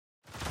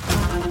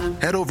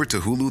Head over to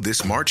Hulu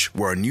this March,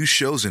 where our new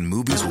shows and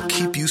movies will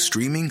keep you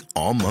streaming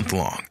all month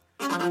long.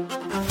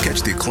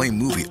 Catch the acclaimed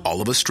movie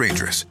All of Us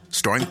Strangers,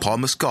 starring Paul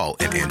Mescal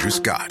and Andrew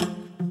Scott.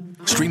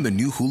 Stream the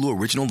new Hulu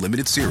original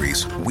limited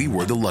series We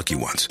Were the Lucky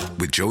Ones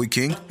with Joey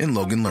King and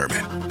Logan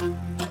Lerman.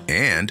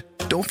 And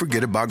don't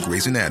forget about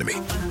Grey's Anatomy.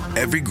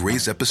 Every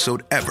Grey's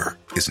episode ever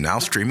is now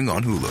streaming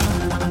on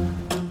Hulu.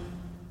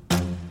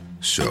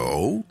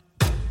 So,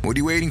 what are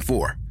you waiting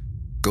for?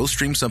 Go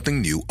stream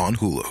something new on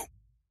Hulu.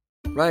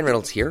 Ryan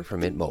Reynolds here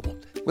from Mint Mobile.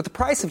 With the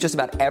price of just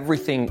about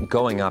everything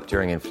going up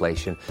during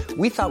inflation,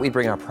 we thought we'd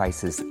bring our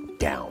prices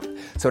down.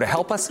 So to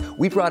help us,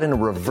 we brought in a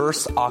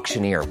reverse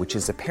auctioneer, which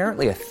is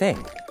apparently a thing.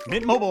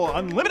 Mint Mobile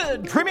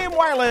Unlimited Premium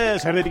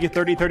Wireless. How to get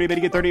 30, 30, bit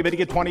to get 30, bit to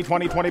get 20,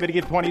 20, 20, bit to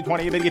get 20,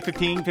 20, bit to get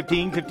 15,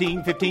 15,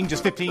 15, 15,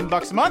 just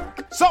 $15 a month?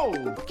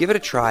 Sold! Give it a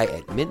try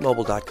at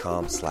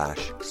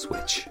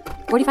mintmobile.com/switch.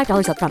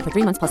 $45 up front for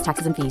 3 months plus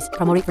taxes and fees.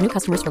 Promo rate for new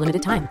customers for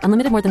limited time.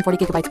 Unlimited more than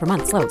 40 gigabytes per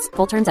month. Slows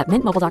full terms at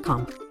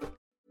mintmobile.com.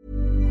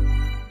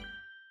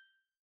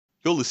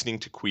 You're listening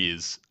to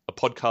Queers, a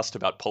podcast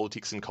about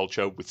politics and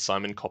culture with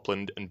Simon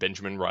Copland and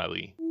Benjamin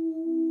Riley.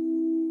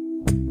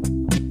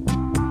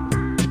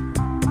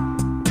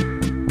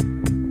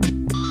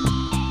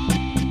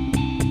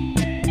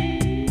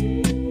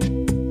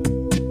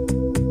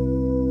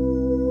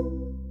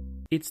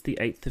 It's the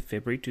 8th of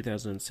February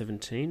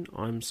 2017.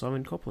 I'm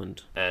Simon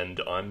Copland. And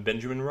I'm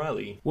Benjamin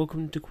Riley.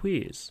 Welcome to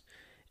Queers.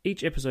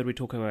 Each episode we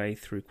talk our way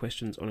through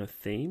questions on a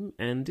theme,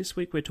 and this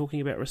week we're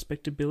talking about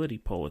respectability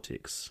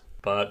politics.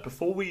 But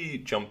before we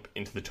jump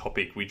into the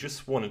topic, we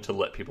just wanted to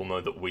let people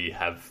know that we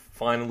have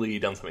finally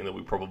done something that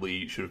we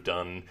probably should have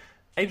done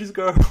ages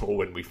ago, or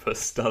when we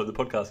first started the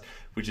podcast,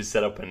 which is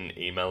set up an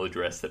email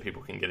address that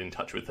people can get in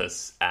touch with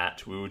us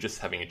at. We were just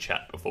having a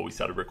chat before we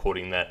started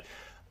recording that.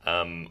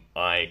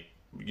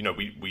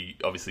 We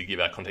obviously give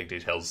our contact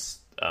details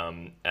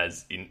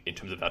as in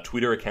terms of our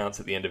Twitter accounts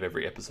at the end of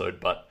every episode,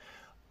 but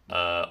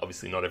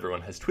obviously not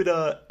everyone has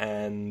Twitter,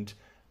 and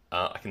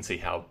I can see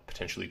how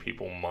potentially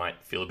people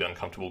might feel a bit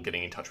uncomfortable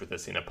getting in touch with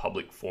us in a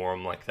public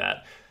forum like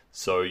that.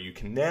 So you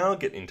can now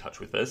get in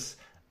touch with us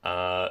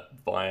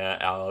via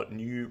our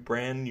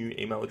brand new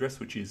email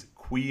address, which is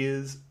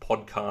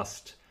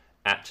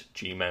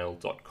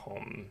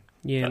queerspodcast@gmail.com.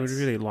 Yeah, and we'd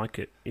really like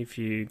it if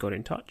you got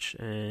in touch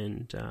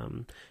and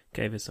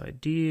gave us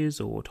ideas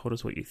or told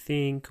us what you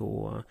think,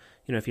 or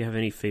if you have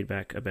any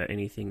feedback about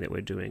anything that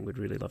we're doing, we'd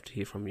really love to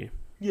hear from you.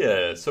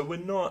 Yeah, so we're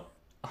not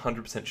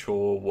 100%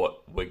 sure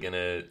what we're going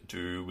to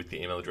do with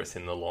the email address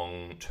in the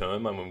long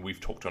term. I mean,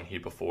 we've talked on here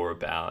before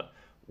about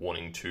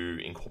wanting to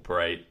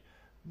incorporate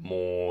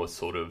more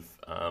sort of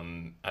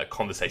a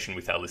conversation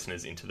with our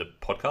listeners into the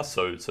podcast.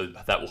 So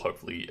that will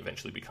hopefully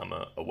eventually become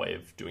a way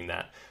of doing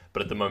that.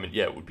 But at the moment,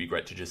 yeah, it would be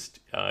great to just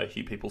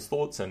hear people's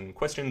thoughts and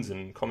questions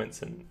and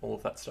comments and all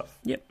of that stuff.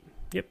 Yep.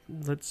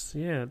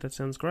 That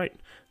sounds great.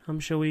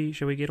 Shall we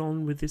get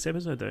on with this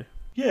episode though?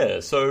 Yeah,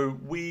 so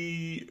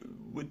we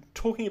were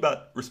talking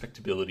about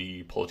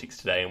respectability politics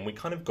today, and we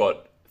kind of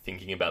got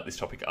thinking about this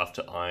topic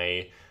after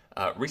I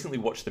recently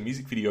watched the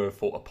music video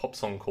for a pop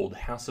song called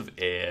House of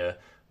Air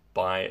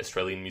by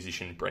Australian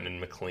musician Brendan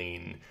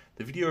McLean.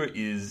 The video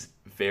is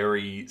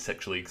very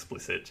sexually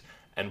explicit,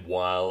 and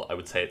while I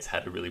would say it's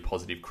had a really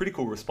positive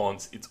critical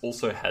response, it's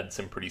also had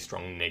some pretty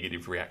strong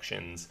negative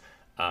reactions.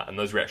 And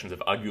those reactions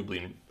have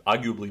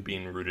arguably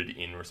been rooted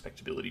in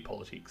respectability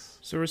politics.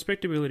 So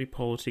respectability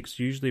politics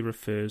usually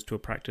refers to a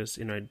practice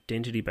in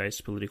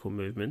identity-based political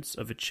movements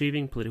of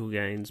achieving political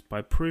gains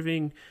by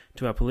proving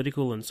to our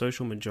political and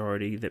social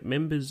majority that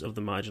members of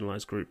the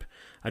marginalised group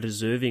are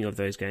deserving of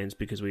those gains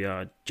because we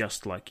are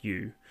just like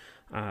you.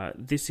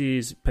 This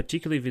is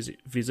particularly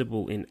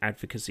visible in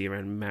advocacy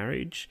around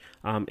marriage,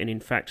 and in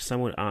fact,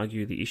 some would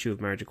argue the issue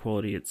of marriage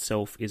equality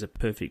itself is a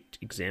perfect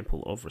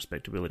example of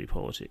respectability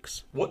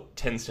politics. What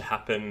tends to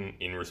happen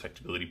in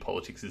respectability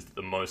politics is that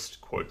the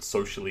most, quote,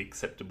 socially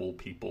acceptable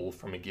people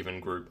from a given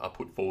group are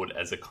put forward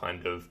as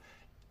kind of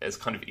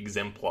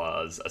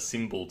exemplars, a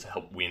symbol to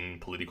help win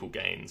political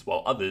gains,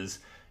 while others,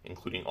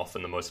 including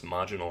often the most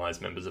marginalised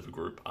members of a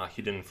group, are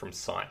hidden from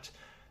sight.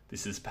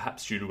 This is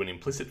perhaps due to an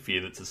implicit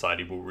fear that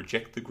society will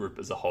reject the group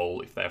as a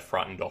whole if they are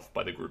frightened off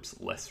by the group's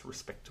less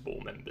respectable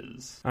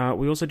members.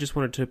 We also just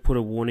wanted to put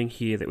a warning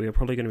here that we are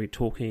probably going to be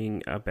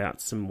talking about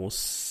some more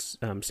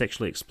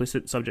sexually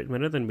explicit subject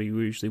matter than we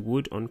usually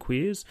would on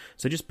Queers,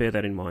 so just bear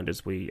that in mind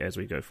as we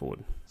go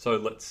forward. So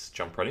let's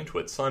jump right into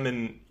it.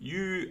 Simon,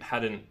 you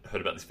hadn't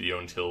heard about this video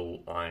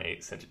until I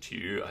sent it to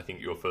you. I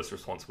think your first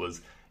response was,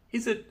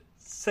 is it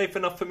safe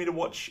enough for me to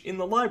watch in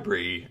the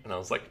library? And I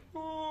was like,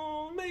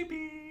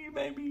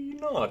 maybe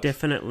not.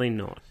 Definitely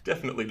not.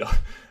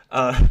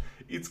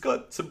 It's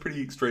got some pretty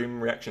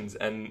extreme reactions,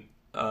 and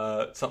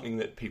something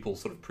that people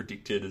sort of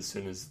predicted as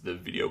soon as the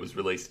video was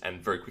released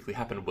and very quickly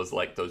happened was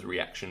like those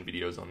reaction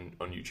videos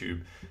on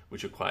YouTube,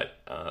 which are quite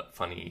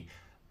funny.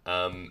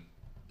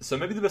 So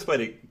maybe the best way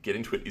to get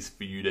into it is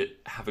for you to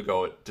have a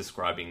go at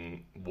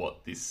describing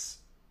what this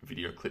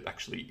video clip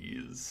actually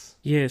is.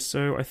 Yeah,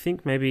 so I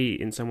think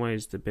maybe in some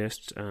ways the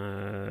best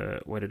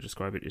way to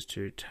describe it is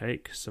to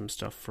take some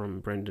stuff from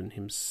Brendan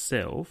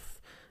himself,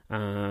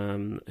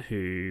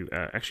 who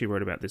actually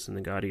wrote about this in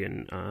The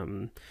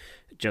Guardian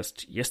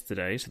just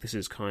yesterday, so this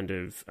is kind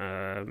of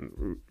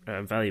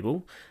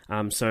valuable.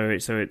 So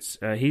it's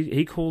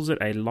he calls it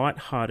a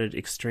light-hearted,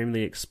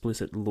 extremely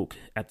explicit look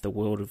at the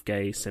world of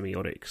gay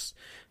semiotics.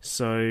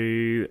 So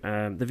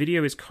the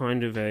video is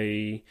kind of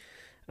a...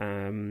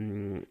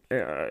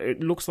 it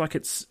looks like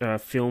it's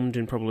filmed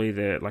in probably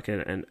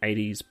an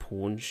 80s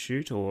porn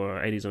shoot, or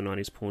 80s or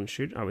 90s porn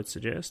shoot, I would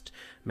suggest.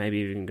 Maybe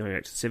even going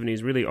back to the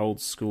 70s, really old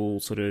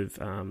school sort of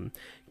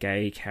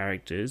gay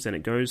characters, and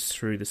it goes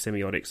through the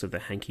semiotics of the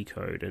hanky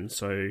code. And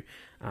so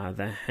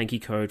the hanky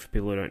code, for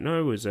people who don't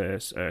know, was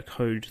a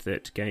code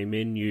that gay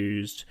men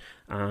used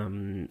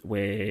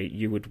where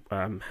you would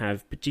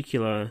have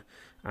particular...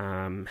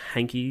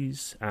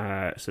 hankies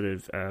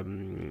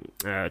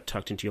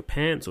tucked into your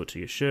pants or to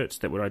your shirts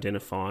that would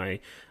identify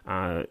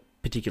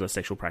particular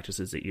sexual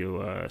practices that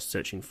you are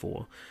searching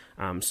for.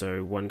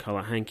 So one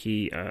colour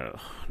hanky, I'm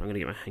going to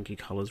get my hanky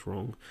colours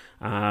wrong.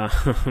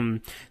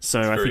 It's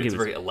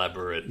very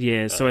elaborate.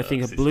 Yeah, so I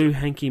think a system. blue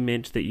hanky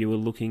meant that you were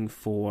looking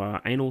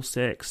for anal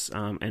sex,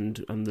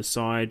 and on the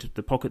side,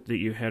 the pocket that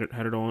you had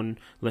it on,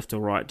 left or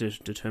right,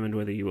 determined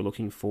whether you were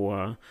looking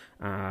for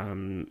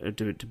to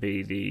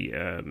be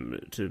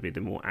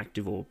the more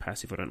active or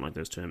passive. I don't like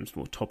those terms.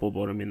 More top or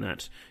bottom in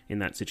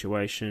that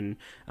situation.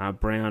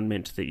 Brown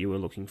meant that you were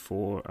looking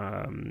for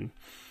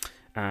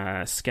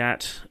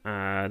scat.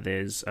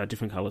 There's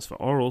different colours for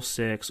oral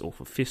sex, or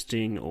for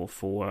fisting, or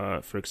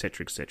for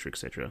etc, etc,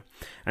 etc.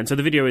 And so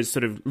the video is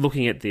sort of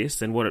looking at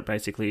this, and what it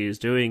basically is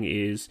doing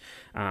is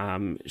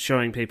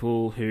showing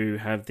people who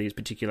have these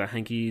particular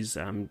hankies.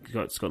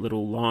 It's got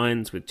little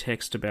lines with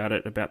text about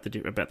it, about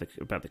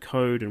the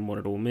code and what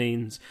it all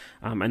means.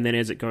 And then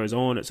as it goes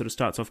on, it sort of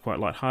starts off quite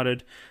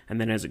lighthearted, and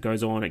then as it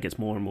goes on, it gets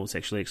more and more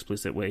sexually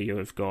explicit. Where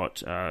you've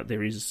got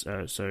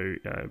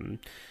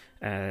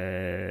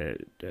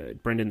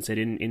Brendan said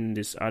in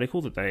this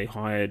article that they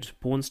hired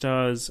porn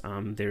stars.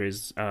 There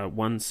is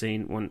one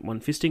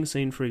fisting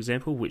scene, for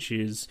example, which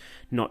is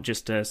not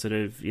just a sort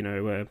of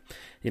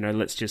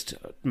let's just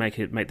make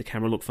the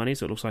camera look funny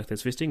so it looks like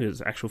there's fisting.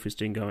 There's actual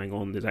fisting going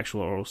on. There's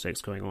actual oral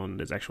sex going on.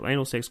 There's actual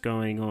anal sex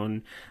going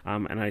on.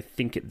 And I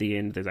think at the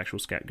end there's actual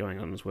scat going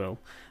on as well.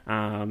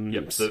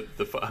 So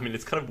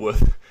it's kind of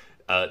worth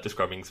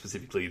describing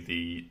specifically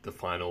the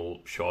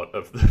final shot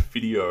of the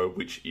video,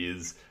 which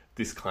is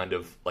this kind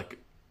of like,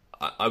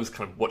 I was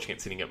kind of watching it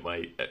sitting at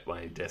my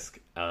desk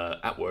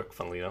at work,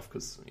 funnily enough,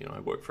 because I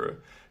work for a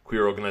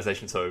queer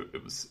organisation, so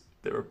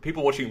there are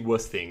people watching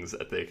worse things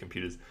at their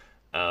computers,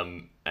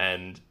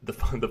 and the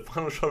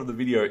final shot of the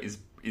video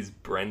is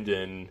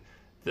Brendan,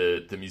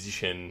 the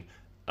musician,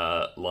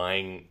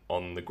 lying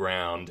on the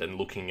ground and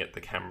looking at the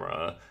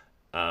camera,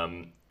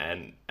 and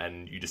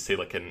you just see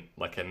like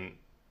an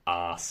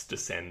arse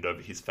descend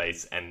over his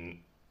face, and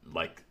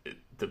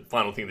the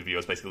final thing in the video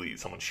is basically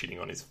someone shitting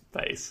on his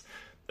face,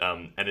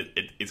 and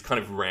it's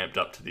kind of ramped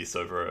up to this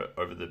over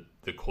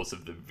the course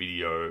of the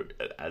video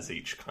as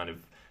each kind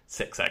of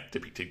sex act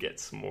depicted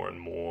gets more and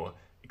more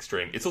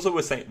extreme. It's also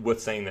worth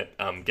saying that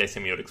Gay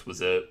Semiotics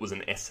was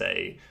an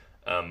essay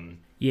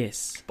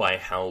yes, by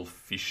Hal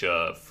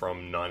Fisher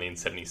from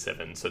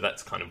 1977, so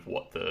that's kind of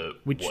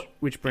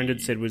which Brendan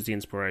said was the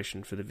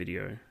inspiration for the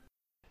video.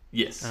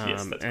 Yes,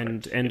 that's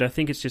and correct. And I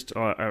think it's just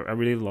I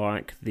really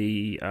like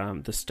the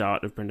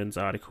start of Brendan's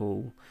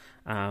article,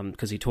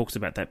 because he talks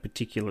about that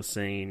particular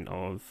scene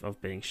of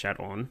being shat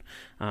on.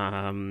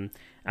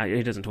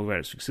 He doesn't talk about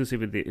it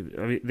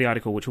exclusively. The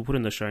article, which we'll put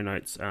in the show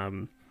notes,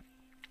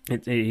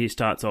 he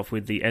starts off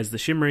with as the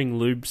shimmering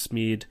lube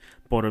smeared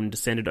bottom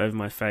descended over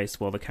my face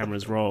while the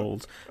cameras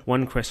rolled,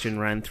 one question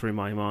ran through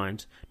my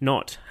mind: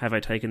 not have I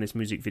taken this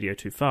music video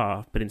too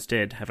far, but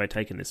instead have I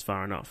taken this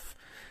far enough?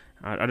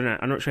 I don't know.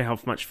 I'm not sure how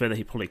much further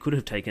he probably could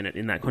have taken it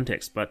in that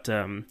context, but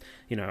I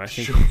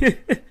think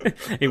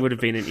it would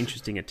have been an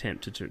interesting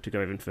attempt to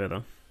go even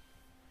further.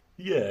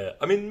 Yeah,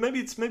 I mean, maybe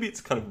it's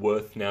kind of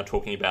worth now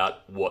talking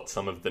about what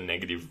some of the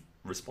negative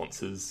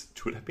responses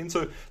to it have been.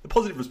 So the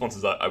positive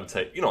responses, I would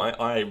say,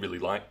 I really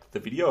like the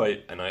video,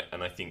 and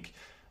I think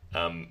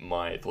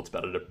my thoughts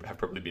about it have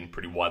probably been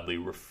pretty widely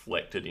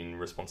reflected in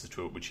responses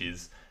to it, which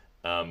is,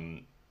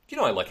 I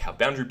like how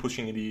boundary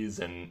pushing it is,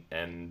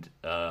 and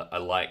I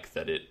like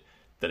that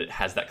it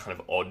has that kind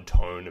of odd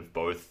tone of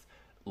both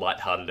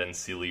lighthearted and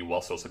silly,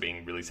 whilst also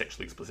being really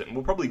sexually explicit. And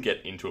we'll probably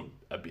get into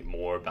a bit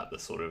more about the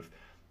sort of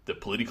the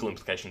political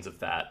implications of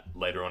that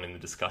later on in the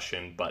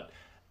discussion. But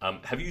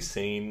have you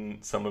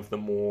seen some of the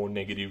more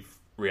negative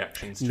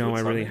reactions to it? No, I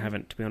really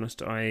haven't, to be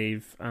honest.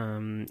 I've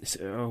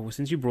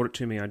since you brought it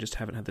to me, I just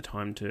haven't had the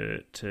time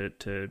to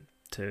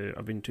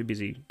I've been too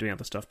busy doing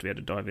other stuff to be able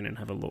to dive in and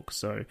have a look.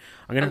 So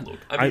I'm gonna look.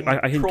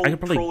 I can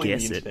probably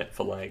guess the internet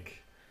for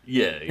like.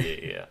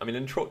 Yeah. I mean,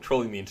 and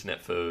trolling the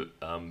internet for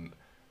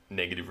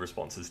negative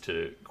responses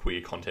to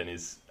queer content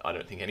is, I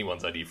don't think,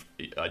 anyone's idea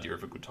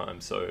of a good time.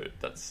 So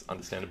that's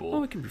understandable.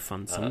 Oh, it can be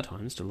fun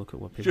sometimes to look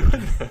at what people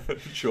do.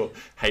 Sure.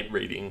 Hate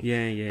reading.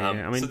 Yeah.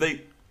 I mean, so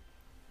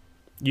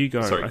you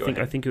go. Sorry,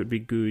 I think it would be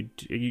good.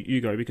 You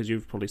go, because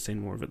you've probably seen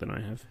more of it than I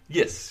have.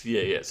 Yes.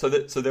 Yeah. So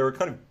there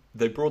are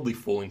they broadly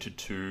fall into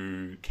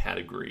two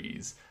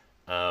categories.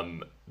 There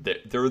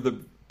are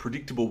the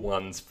predictable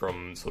ones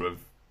from sort of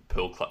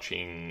pearl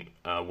clutching,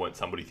 won't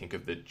somebody think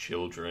of the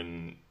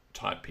children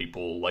type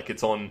people. Like,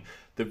 it's on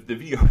the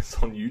video is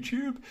on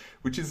YouTube,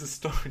 which is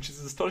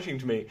astonishing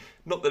to me.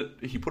 Not that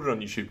he put it on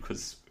YouTube,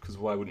 because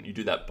why wouldn't you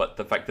do that? But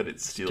the fact that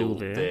it's still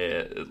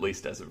there, at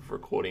least as of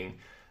recording,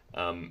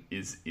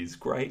 is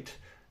great.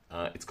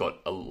 It's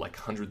got like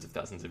hundreds of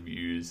thousands of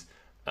views,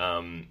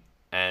 and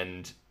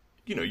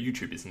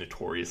YouTube is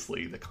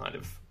notoriously the kind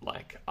of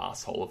like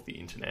asshole of the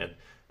internet,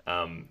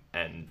 and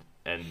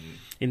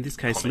in this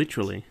case,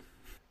 literally.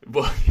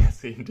 Well,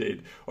 yes,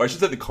 indeed. Or I should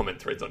say the comment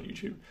threads on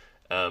YouTube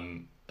are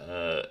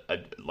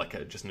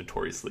just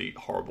notoriously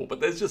horrible.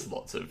 But there's just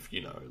lots of,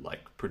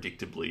 like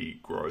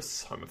predictably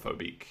gross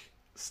homophobic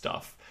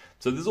stuff.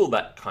 So there's all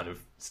that kind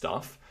of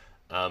stuff.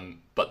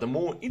 But the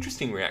more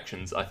interesting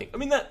reactions,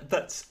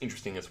 that's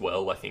interesting as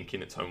well, I think,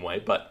 in its own way.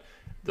 But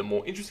the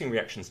more interesting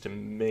reactions to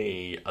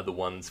me are the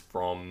ones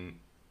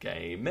from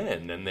gay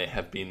men. And there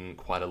have been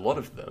quite a lot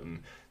of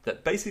them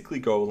that basically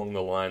go along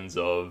the lines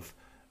of,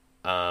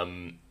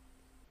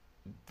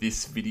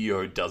 this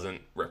video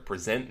doesn't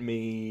represent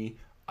me.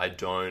 I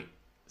don't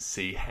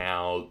see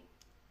how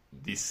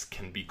this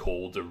can be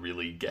called a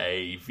really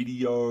gay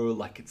video.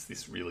 Like, it's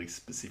this really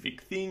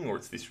specific thing, or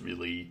it's this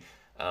really,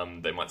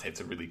 they might say it's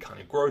a really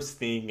kind of gross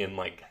thing. And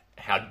like,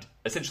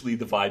 essentially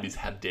the vibe is,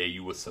 how dare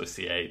you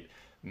associate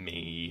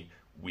me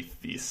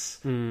with this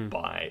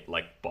by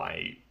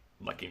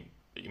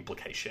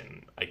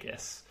implication, I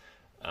guess.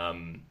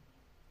 And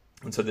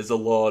so there's a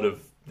lot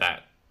of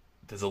that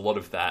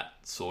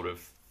sort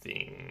of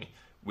thing,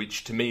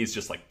 which to me is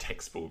just like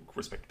textbook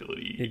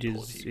respectability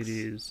politics. It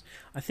is.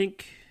 I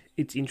think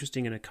it's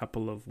interesting in a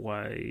couple of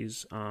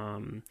ways.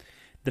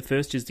 The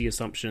first is the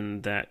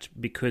assumption that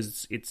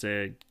because it's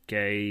a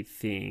gay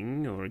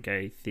thing or a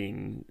gay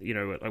thing, he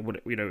talks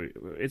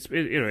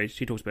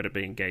about it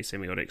being gay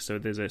semiotics, so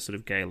there's a sort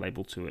of gay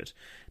label to it.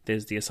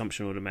 There's the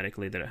assumption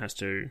automatically that it has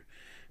to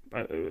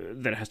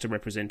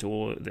represent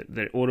that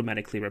it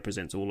automatically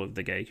represents all of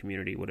the gay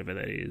community, whatever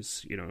that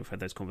is. We've had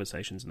those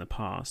conversations in the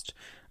past.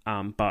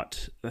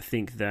 But I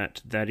think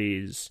that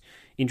is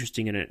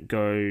interesting, and it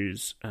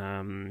goes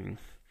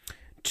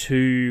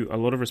to a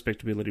lot of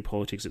respectability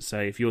politics that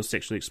say, if you're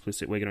sexually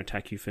explicit, we're going to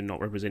attack you for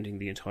not representing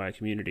the entire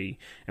community.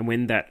 And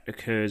when that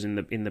occurs in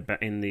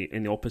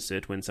the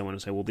opposite, when someone will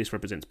say, well, this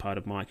represents part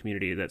of my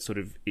community, that sort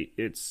of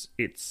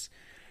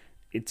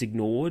it's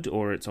ignored,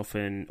 or it's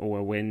often,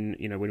 or when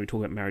we talk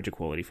about marriage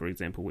equality, for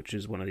example, which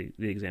is one of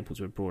the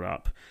examples we've brought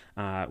up,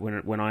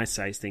 when I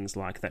say things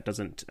like that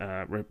doesn't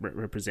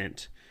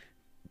represent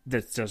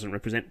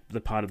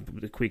the part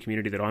of the queer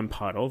community that I'm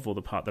part of, or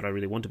the part that I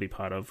really want to be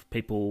part of,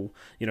 people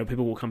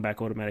will come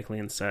back automatically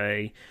and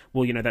say,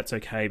 well, that's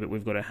okay, but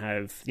we've got to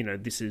have,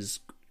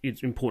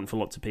 it's important for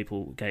lots of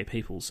people, gay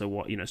people, so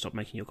what, stop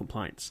making your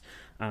complaints.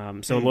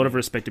 So a lot of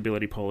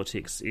respectability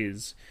politics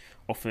is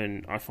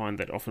often, I find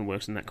that often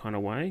works in that kind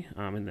of way,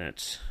 in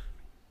that...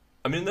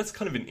 that's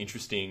kind of an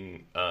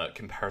interesting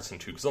comparison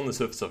too, because on the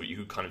surface of it, you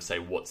could kind of say,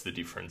 what's the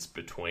difference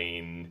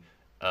between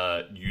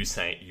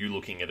you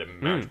looking at a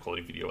marriage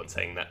equality video and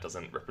saying that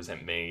doesn't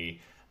represent me,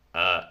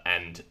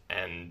 and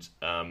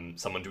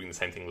someone doing the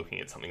same thing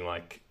looking at something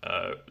like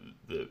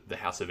the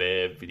House of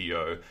Air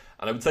video.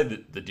 And I would say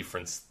that the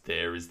difference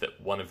there is that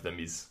one of them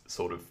is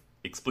sort of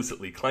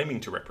explicitly claiming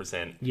to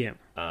represent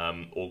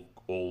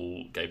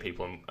all gay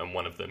people, and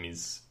one of them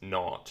is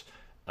not.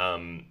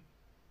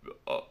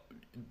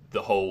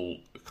 The whole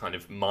kind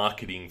of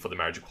marketing for the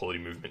marriage equality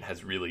movement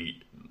has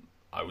really,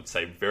 I would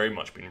say, very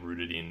much been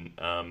rooted in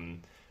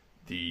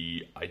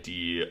the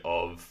idea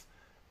of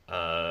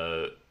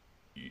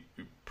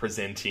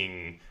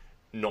presenting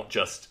not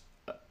just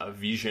a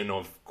vision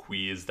of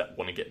queers that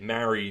want to get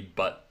married,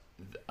 but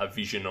a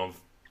vision of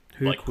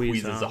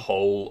queers as a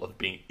whole, of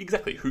being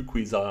exactly who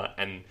queers are,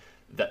 and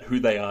that who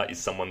they are is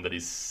someone that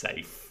is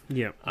safe,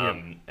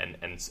 and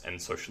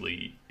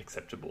socially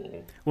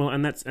acceptable. Well,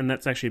 and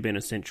that's actually been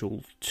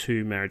essential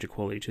to marriage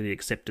equality, to the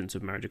acceptance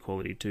of marriage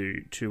equality,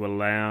 to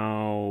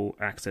allow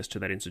access to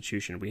that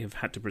institution. We have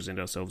had to present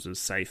ourselves as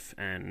safe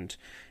and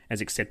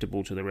as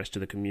acceptable to the rest of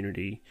the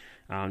community,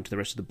 to the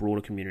rest of the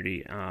broader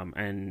community,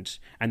 and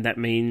that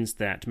means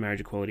that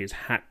marriage equality has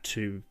had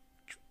to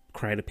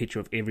create a picture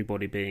of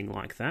everybody being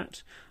like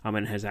that,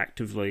 and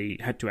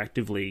had to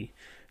actively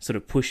sort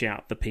of push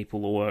out the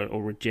people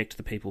or reject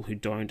the people who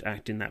don't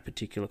act in that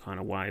particular kind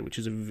of way, which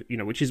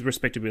is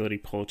respectability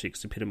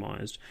politics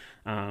epitomized.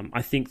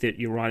 I think that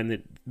you're right in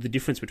that the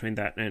difference between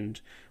that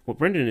and what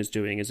Brendan is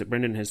doing is that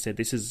Brendan has said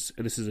this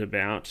is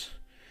about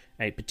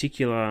a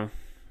particular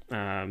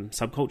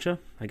subculture,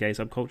 a gay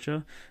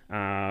subculture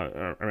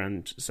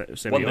around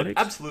semiotics. One that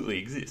absolutely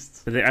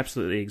exists. But it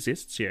absolutely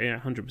exists. Yeah,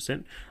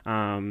 100%.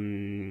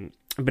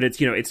 But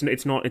it's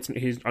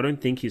I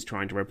don't think he's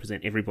trying to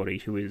represent everybody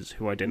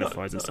who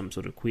identifies as some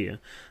sort of queer.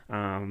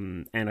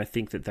 And I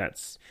think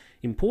that's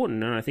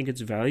important, and I think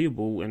it's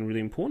valuable and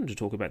really important to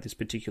talk about this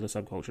particular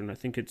subculture. And I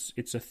think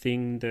it's a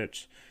thing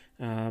that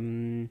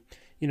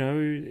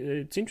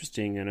it's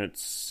interesting, and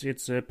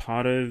it's a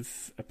part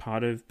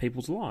of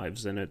people's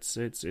lives, and it's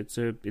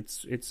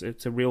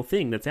a real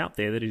thing that's out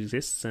there that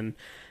exists, and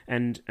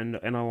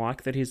I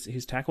like that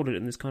he's tackled it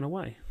in this kind of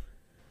way.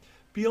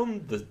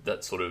 Beyond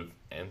that sort of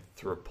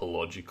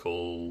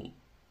anthropological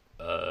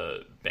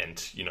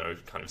bent,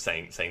 kind of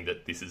saying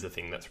that this is a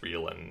thing that's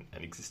real and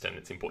exists, and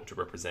it's important to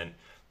represent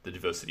the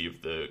diversity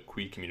of the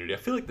queer community, I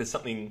feel like there's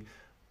something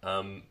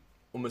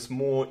almost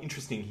more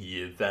interesting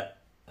here, that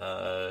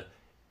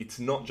it's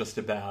not just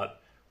about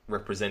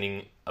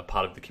representing a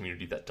part of the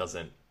community that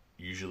doesn't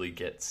usually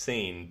get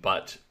seen,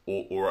 but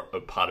or a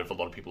part of a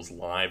lot of people's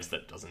lives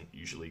that doesn't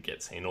usually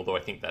get seen, although I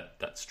think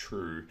that's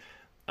true.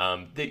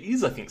 There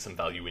is, I think, some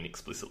value in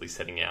explicitly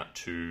setting out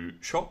to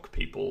shock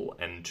people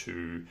and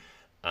to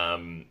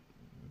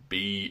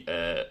be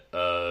I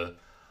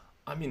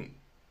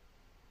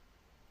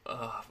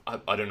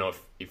don't know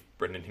if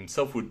Brendan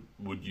himself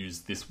would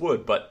use this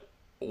word, but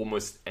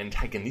almost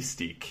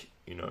antagonistic,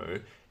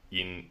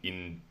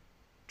 in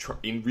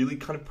really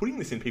kind of putting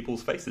this in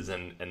people's faces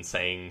and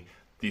saying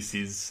this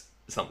is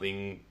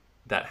something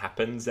that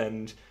happens,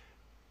 and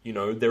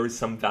there is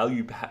some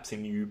value perhaps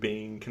in you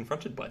being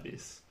confronted by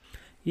this.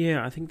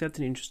 Yeah, I think that's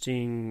an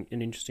interesting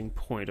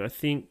point. I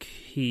think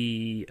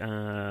he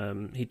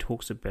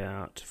talks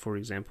about, for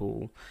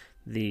example,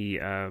 the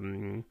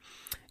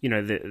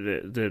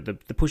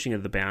pushing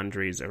of the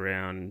boundaries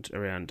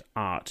around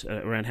art,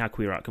 around how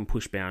queer art can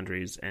push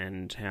boundaries,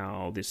 and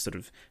how this sort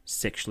of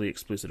sexually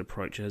explicit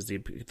approach has the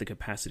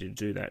capacity to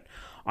do that.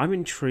 I'm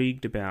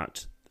intrigued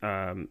about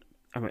I'm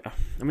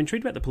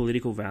intrigued about the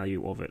political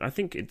value of it. I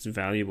think it's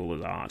valuable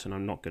as art, and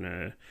I'm not going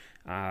to.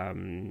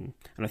 And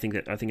I think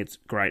it's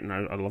great, and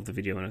I love the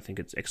video, and I think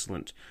it's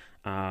excellent,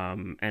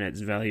 and it's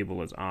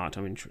valuable as art.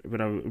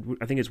 But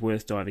I think it's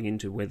worth diving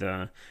into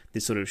whether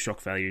this sort of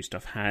shock value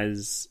stuff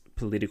has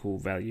political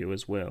value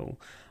as well.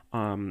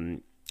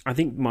 I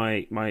think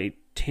my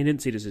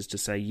tendency is to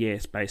say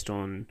yes, based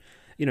on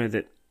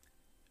that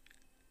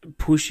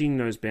pushing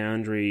those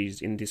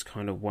boundaries in this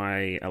kind of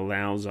way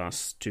allows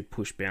us to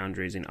push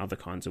boundaries in other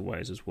kinds of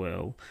ways as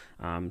well.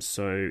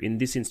 So in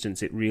this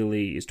instance, it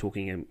really is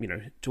talking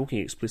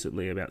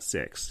explicitly about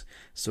sex,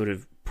 sort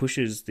of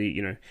pushes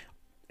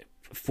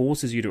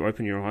forces you to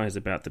open your eyes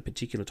about the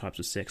particular types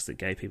of sex that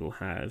gay people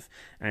have.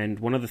 And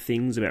one of the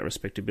things about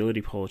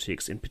respectability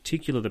politics, in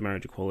particular the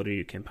marriage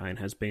equality campaign,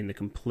 has been the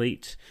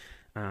complete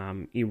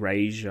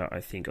erasure, I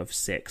think, of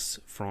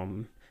sex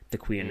from the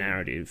queer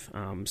narrative.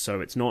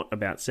 So it's not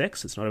about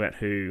sex. It's not about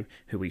who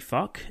we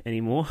fuck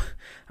anymore.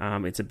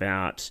 It's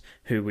about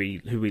who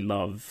we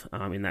love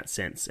in that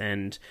sense.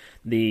 And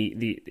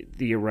the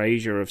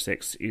erasure of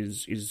sex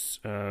is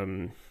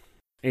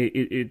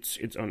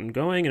it's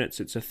ongoing, and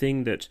it's a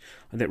thing that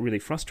really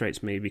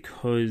frustrates me,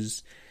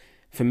 because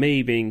for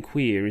me, being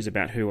queer is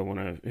about who I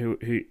want to,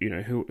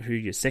 who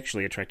you're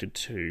sexually attracted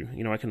to.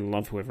 I can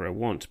love whoever I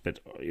want, but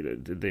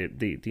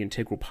the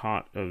integral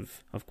part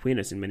of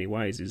queerness in many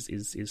ways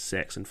is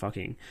sex and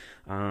fucking.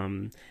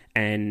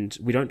 And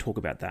we don't talk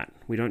about that.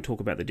 We don't talk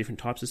about the different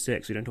types of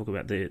sex. We don't talk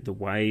about the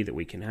way that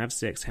we can have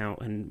sex,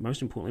 and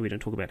most importantly, we don't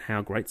talk about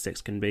how great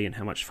sex can be and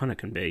how much fun it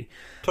can be.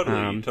 Totally.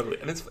 And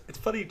it's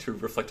funny to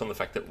reflect on the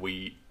fact that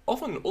we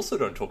often also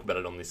don't talk about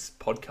it on this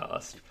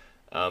podcast.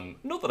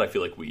 Not that I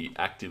feel like we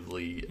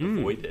actively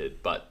avoid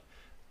it, but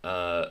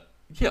I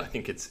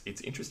think it's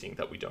interesting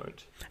that we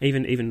don't.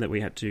 Even that we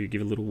had to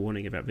give a little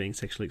warning about being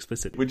sexually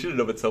explicit, which in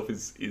and of itself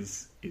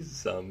is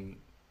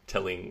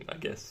telling, I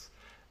guess.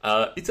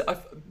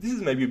 This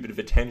is maybe a bit of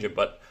a tangent,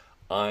 but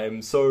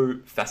I'm so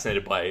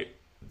fascinated by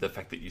the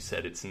fact that you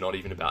said it's not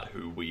even about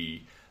who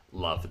we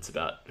love; it's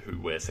about who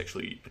we're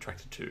sexually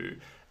attracted to.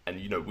 And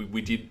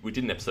we did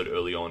an episode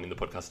early on in the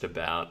podcast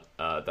about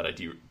that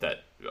idea,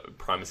 that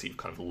primacy of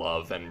kind of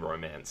love and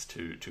romance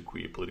to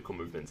queer political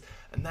movements,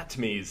 and that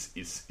to me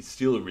is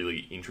still a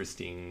really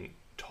interesting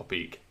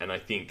topic. And I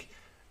think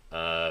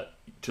to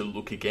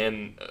look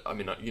again, I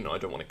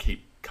don't want to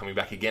keep coming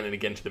back again and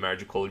again to the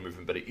marriage equality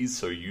movement, but it is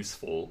so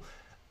useful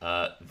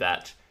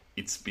that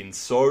it's been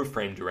so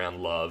framed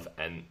around love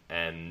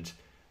and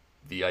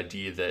the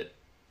idea that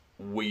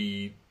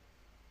the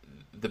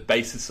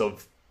basis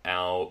of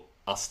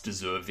us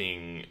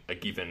deserving a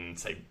given,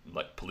 say,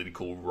 like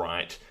political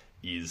right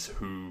is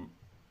who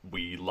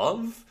we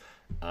love,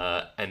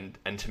 and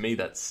to me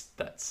that's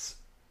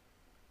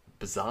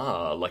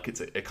bizarre. Like,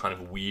 it's a kind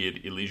of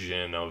weird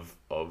illusion of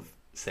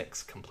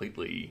sex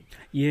completely.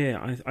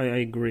 Yeah, I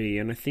agree,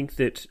 and I think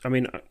that, I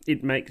mean,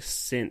 it makes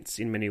sense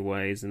in many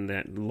ways, in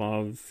that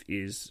love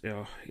is,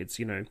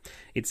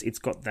 it's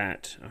got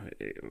that,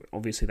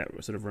 obviously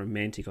that sort of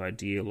romantic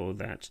ideal, or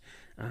that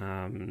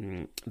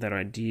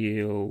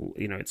ideal,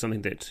 it's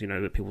something that,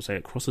 that people say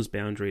it crosses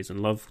boundaries,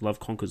 and love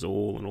conquers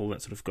all, and all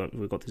that sort of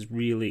we've got this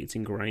really, it's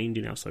ingrained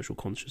in our social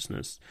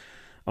consciousness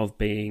of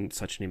being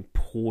such an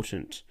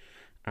important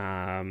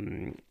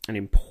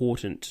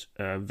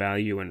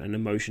value and an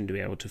emotion to be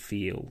able to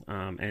feel,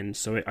 and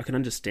so I can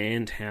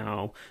understand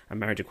how a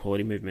marriage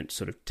equality movement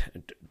sort of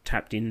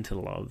tapped into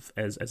love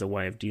as a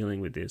way of dealing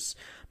with this,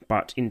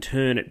 but in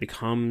turn it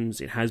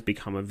has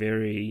become a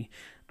very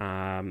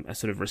a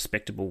sort of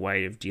respectable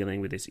way of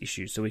dealing with this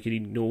issue. So we can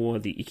ignore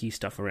the icky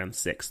stuff around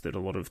sex that a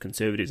lot of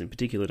conservatives in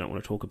particular don't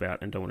want to talk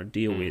about and don't want to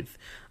deal with,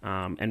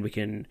 and we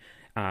can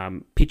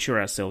picture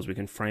ourselves, we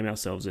can frame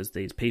ourselves as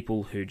these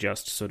people who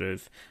just sort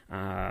of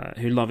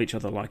who love each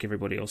other like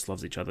everybody else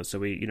loves each other. So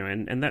we,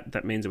 and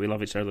that means that we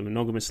love each other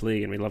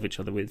monogamously, and we love each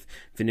other with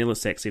vanilla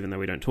sex, even though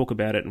we don't talk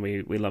about it, and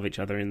we love each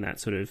other in that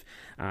sort of,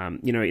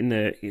 in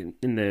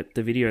the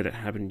video that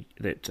happened,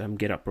 that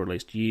Get Up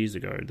released years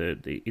ago,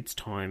 the It's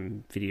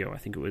Time video, I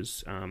think it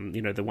was,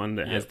 the one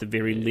that has the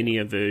very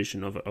linear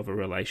version of a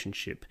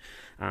relationship,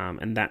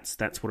 and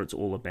that's what it's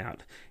all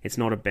about. It's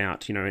not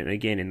about, and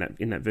again,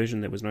 in that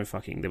version there was no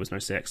fucking, there was no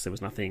sex, there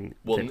was nothing.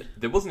 Well,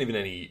 there wasn't even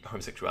any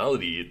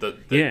homosexuality. The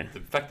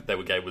fact that they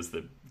were gay was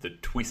the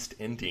twist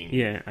ending.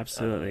 Yeah,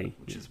 absolutely.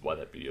 Which is why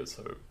that video is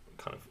so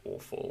kind of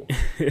awful.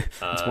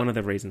 It's one of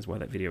the reasons why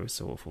that video is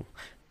so awful.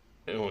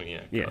 Oh,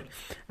 yeah. Yeah.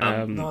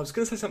 No, I was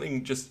going to say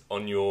something just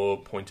on your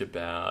point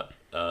about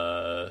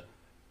that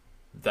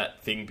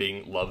thing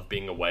being love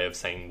being a way of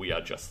saying we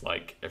are just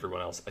like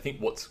everyone else. I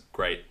think what's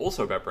great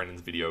also about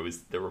Brandon's video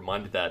is the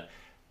reminder that,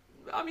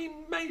 I mean,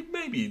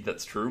 maybe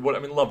that's true.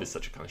 Love is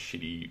such a kind of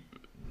shitty,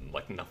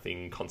 like,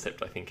 nothing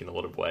concept, I think, in a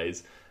lot of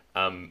ways.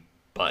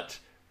 But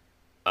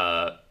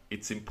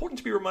it's important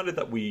to be reminded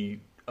that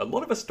a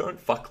lot of us don't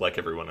fuck like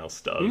everyone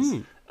else does.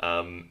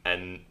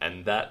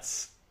 And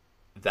that's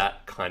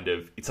that kind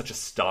of, it's such a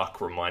stark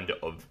reminder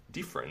of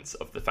difference,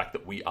 of the fact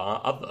that we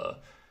are other.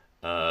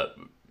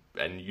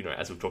 And,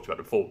 as we've talked about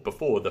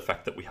before, the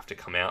fact that we have to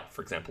come out,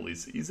 for example,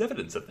 is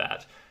evidence of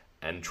that.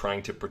 And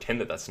trying to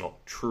pretend that that's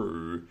not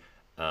true,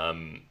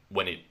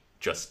 when it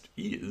just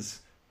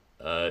is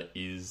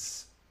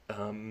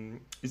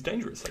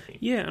dangerous, I think.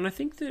 Yeah, and I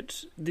think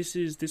that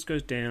this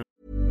goes down.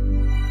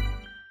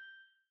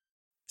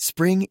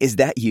 Spring, is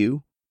that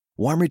you?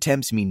 Warmer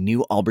temps mean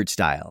new Allbirds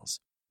styles.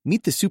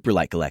 Meet the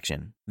Superlight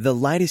Collection, the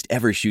lightest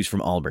ever shoes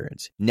from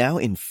Allbirds, now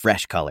in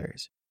fresh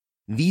colors.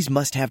 These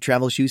must-have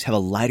travel shoes have a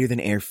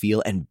lighter-than-air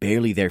feel and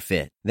barely their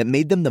fit that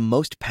made them the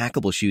most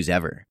packable shoes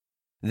ever.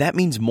 That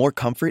means more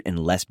comfort and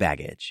less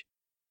baggage.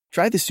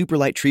 Try the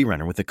Superlight Tree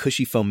Runner with a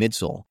cushy foam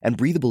midsole and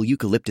breathable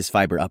eucalyptus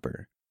fiber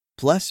upper.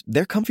 Plus,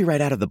 they're comfy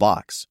right out of the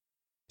box.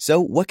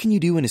 So, what can you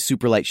do in a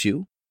Superlight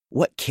shoe?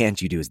 What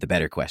can't you do is the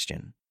better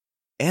question.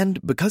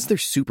 And because they're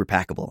super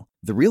packable,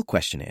 the real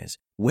question is,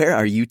 where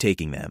are you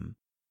taking them?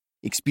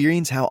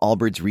 Experience how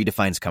Allbirds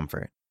redefines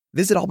comfort.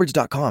 Visit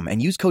allbirds.com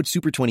and use code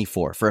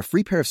SUPER24 for a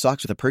free pair of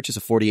socks with a purchase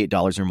of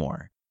 $48 or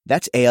more.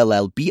 That's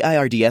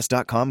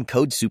ALLBIRDS.com,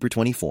 code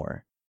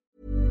SUPER24.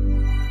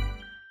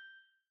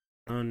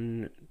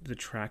 On the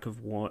track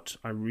of what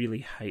I really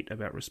hate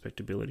about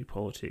respectability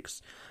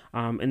politics,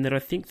 and that I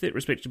think that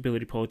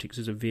respectability politics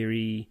is a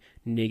very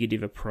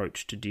negative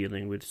approach to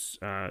dealing with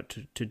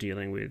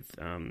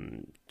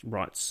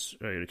rights,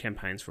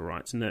 campaigns for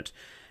rights, and that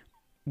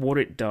what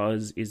it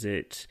does is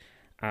it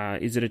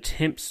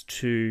attempts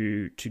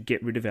to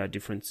get rid of our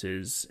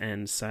differences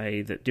and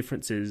say that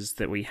differences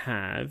that we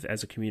have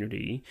as a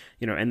community,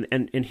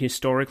 and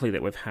historically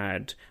that we've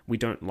had, we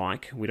don't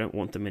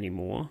want them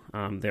anymore.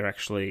 They're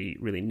actually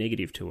really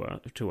negative to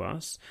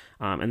us,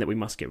 and that we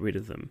must get rid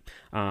of them.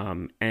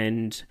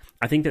 And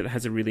I think that it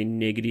has a really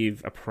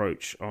negative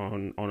approach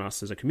on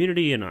us as a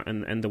community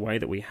and the way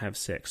that we have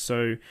sex.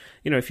 So,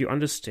 if you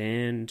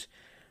understand,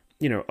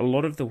 a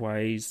lot of the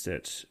ways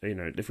that,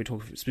 if we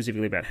talk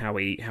specifically about how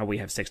we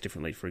have sex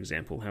differently, for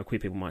example, how queer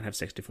people might have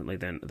sex differently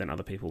than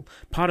other people,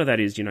 part of that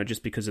is,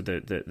 just because of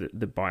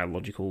the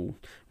biological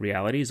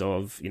realities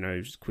of,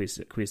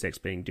 queer sex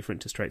being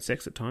different to straight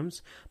sex at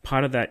times.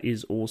 Part of that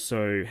is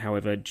also,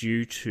 however,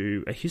 due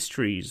to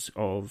histories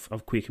of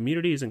queer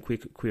communities and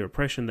queer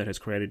oppression that has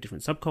created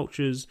different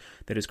subcultures,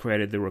 that has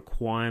created the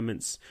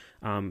requirements,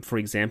 for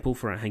example,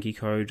 for a hanky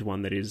code,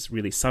 one that is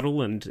really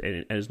subtle and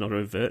as not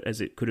overt as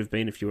it could have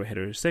been if you were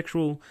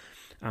heterosexual.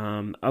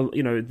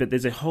 But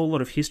there's a whole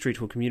lot of history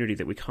to a community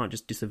that we can't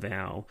just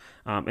disavow.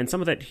 And some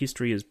of that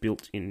history is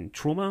built in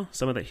trauma.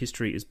 Some of that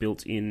history is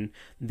built in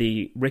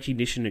the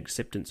recognition and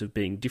acceptance of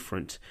being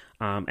different,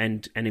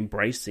 and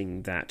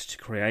embracing that to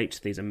create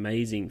these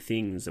amazing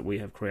things that we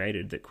have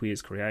created, that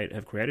queers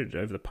have created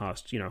over the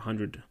past,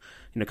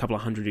 couple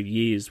of hundred of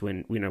years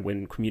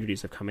when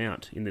communities have come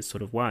out in this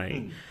sort of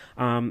way.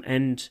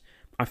 And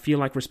I feel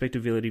like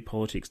respectability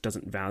politics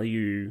doesn't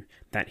value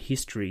that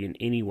history in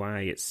any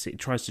way. It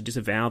tries to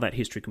disavow that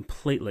history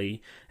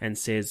completely and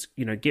says,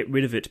 get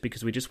rid of it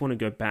because we just want to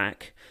go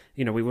back.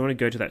 We want to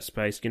go to that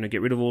space,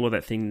 get rid of all of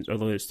that things, all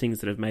those things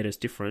that have made us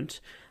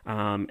different,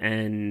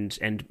 and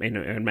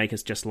make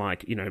us just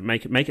like,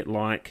 make it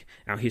like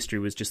our history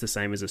was just the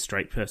same as a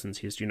straight person's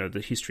history, the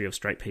history of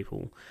straight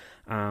people.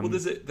 Well,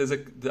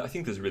 I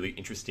think there's a really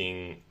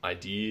interesting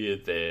idea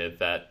there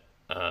that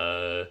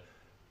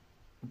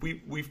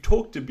we've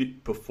talked a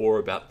bit before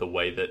about the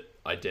way that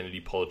identity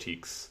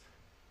politics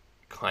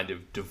kind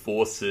of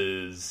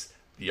divorces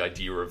the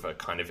idea of a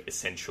kind of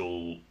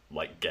essential,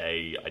 like,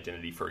 gay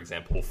identity, for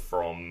example,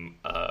 from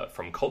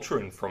culture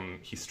and from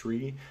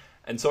history.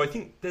 And so I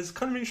think there's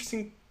kind of an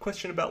interesting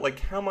question about, like,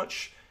 how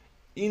much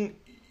in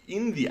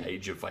the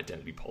age of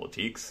identity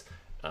politics,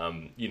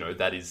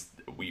 that is,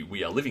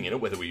 we are living in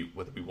it, whether we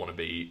want to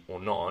be or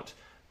not.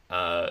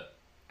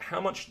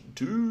 How much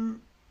do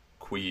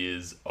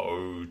queers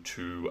owe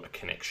to a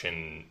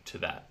connection to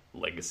that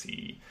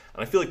legacy?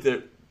 And I feel like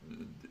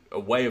a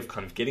way of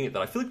kind of getting at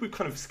that, I feel like we've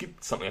kind of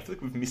skipped something. I feel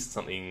like we've missed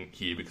something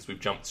here because we've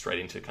jumped straight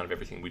into kind of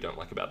everything we don't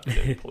like about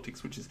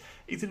politics, which is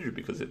easy to do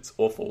because it's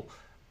awful,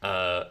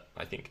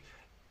 I think,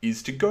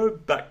 is to go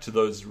back to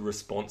those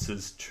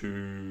responses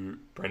to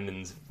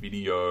Brendan's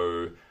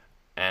video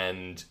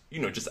and,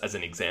 just as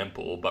an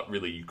example, but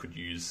really you could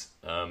use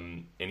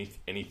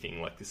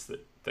anything like this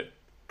that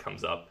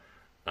comes up,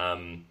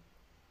 and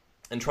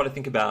try to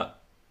think about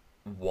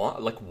why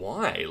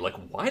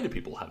do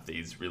people have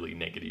these really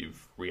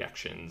negative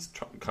reactions?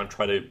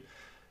 Try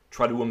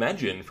to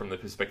imagine from the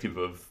perspective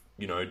of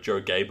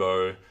Joe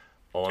Gabo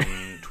on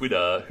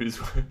Twitter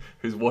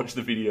who's watched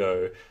the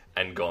video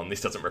and gone,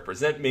 this doesn't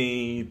represent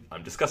me,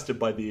 I'm disgusted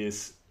by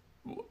this.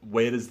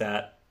 Where does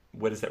that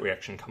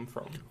reaction come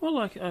from? Well,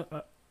 I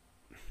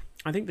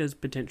think there's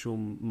potential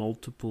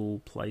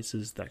multiple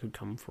places that could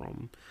come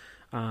from.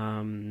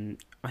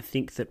 I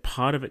think that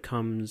part of it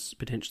comes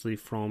potentially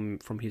from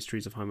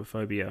histories of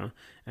homophobia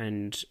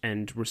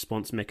and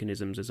response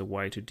mechanisms as a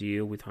way to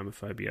deal with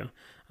homophobia.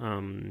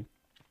 And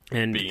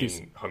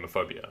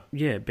homophobia.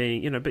 Yeah,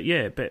 being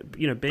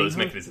those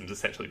mechanisms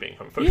essentially being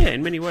homophobia. Yeah,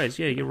 in many ways,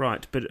 yeah, you're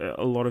right. But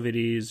a lot of it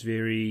is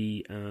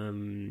very,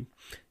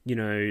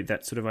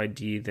 that sort of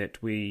idea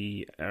that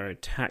we are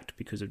attacked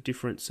because of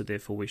difference, so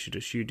therefore we should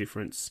eschew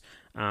difference,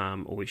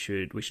 or we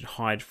should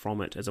hide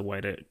from it as a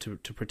way to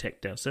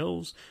protect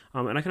ourselves.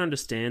 And I can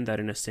understand that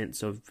in a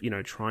sense of,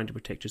 trying to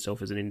protect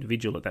yourself as an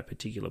individual at that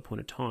particular point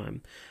of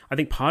time. I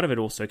think part of it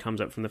also comes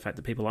up from the fact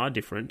that people are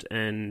different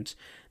and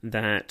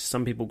that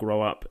some people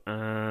grow up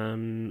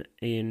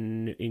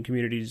in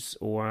communities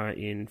or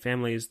in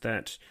families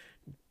that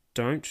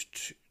don't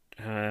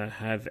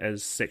have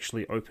as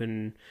sexually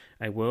open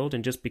a world,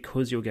 and just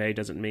because you're gay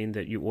doesn't mean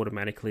that you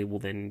automatically will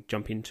then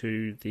jump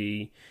into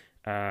the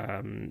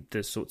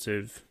sorts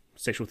of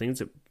sexual things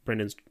that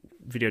Brendan's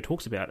video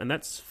talks about, and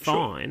that's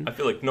fine. Sure. I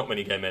feel like not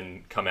many gay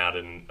men come out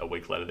and a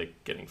week later they're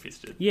getting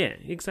fisted. Yeah,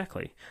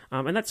 exactly.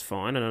 And that's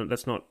fine, and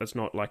that's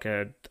not like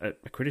a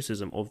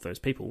criticism of those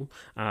people.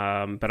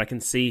 But I can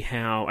see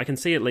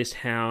at least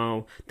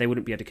how they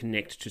wouldn't be able to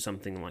connect to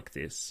something like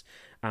this.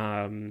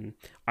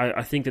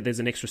 I think that there's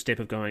an extra step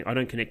of going, I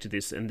don't connect to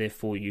this, and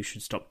therefore you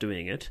should stop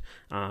doing it.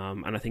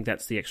 And I think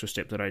that's the extra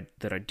step that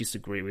I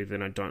disagree with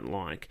and I don't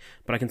like.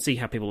 But I can see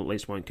how people at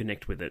least won't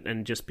connect with it.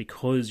 And just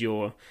because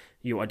you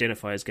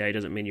identify as gay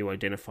doesn't mean you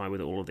identify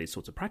with all of these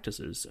sorts of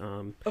practices.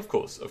 Of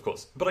course.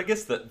 But I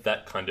guess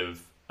that kind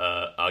of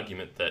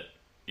argument that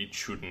it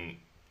shouldn't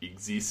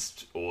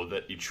exist or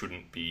that it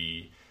shouldn't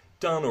be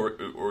done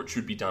or it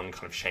should be done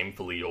kind of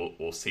shamefully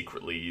or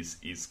secretly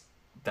is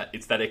that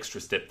it's that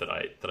extra step that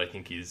I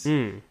think is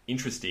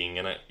interesting.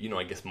 And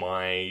I guess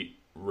my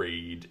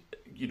read,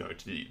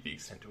 to the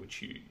extent to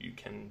which you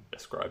can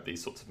ascribe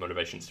these sorts of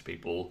motivations to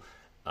people,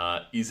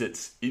 is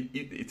it's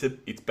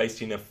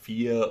based in a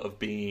fear of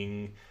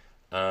being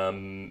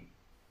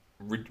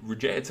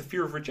it's a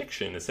fear of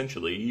rejection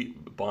essentially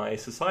by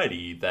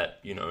society,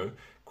 that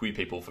queer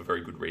people for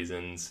very good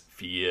reasons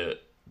fear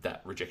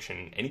that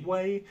rejection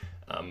anyway,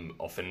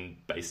 often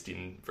based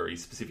in very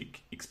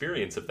specific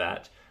experience of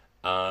that.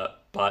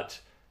 But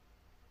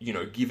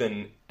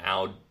given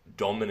our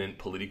dominant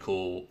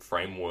political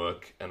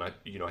framework, and I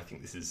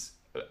think this is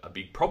a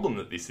big problem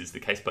that this is the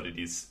case, but it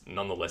is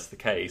nonetheless the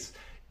case,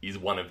 is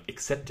one of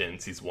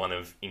acceptance, is one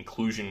of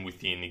inclusion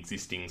within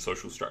existing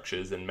social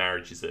structures, and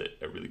marriage is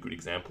a really good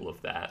example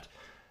of that.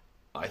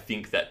 I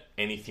think that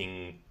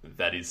anything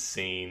that is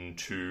seen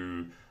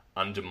to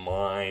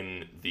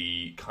undermine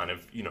the kind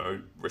of,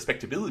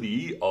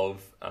 respectability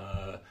of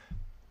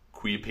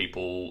queer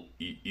people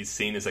is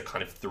seen as a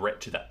kind of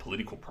threat to that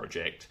political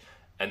project.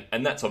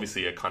 And that's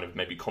obviously a kind of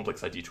maybe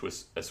complex idea to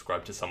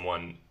ascribe to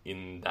someone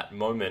in that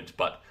moment,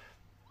 but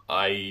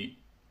I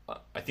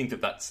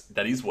think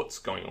that is what's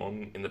going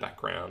on in the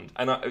background.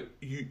 And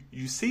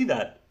you see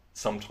that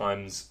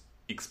sometimes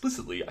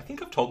explicitly. I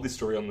think I've told this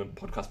story on the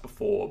podcast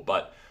before,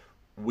 but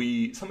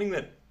something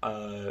that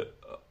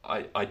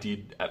I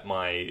did at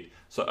my,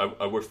 so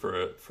I work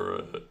for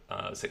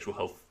a sexual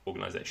health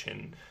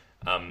organization,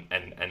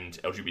 and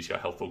LGBTI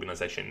health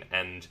organization,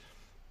 and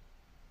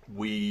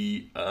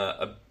we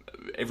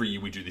every year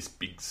we do this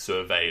big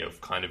survey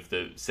of kind of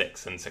the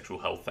sex and sexual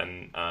health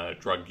and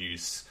drug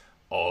use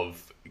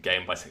of gay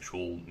and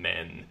bisexual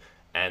men,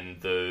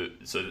 and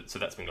so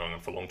that's been going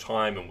on for a long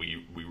time, and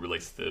we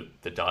release the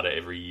data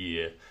every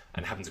year,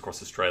 and it happens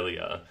across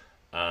Australia,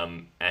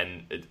 and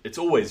it's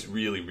always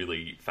really,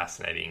 really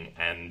fascinating.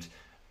 And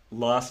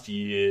last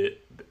year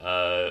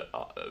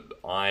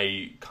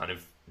I kind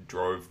of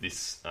drove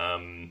this.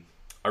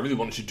 I really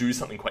wanted to do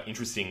something quite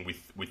interesting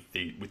with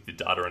the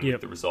data and with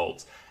the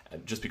results,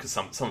 just because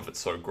some of it's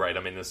so great.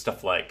 I mean, there's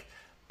stuff like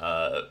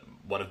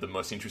one of the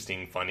most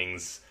interesting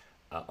findings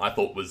I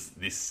thought was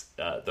this: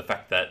 the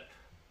fact that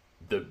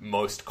the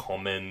most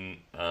common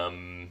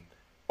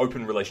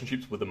open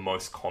relationships were the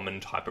most common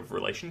type of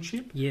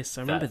relationship. Yes,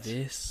 I remember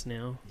this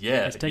now.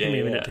 Yeah, it's taken me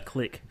a minute to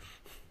click.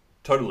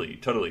 Totally.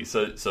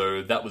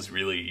 So that was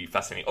really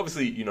fascinating.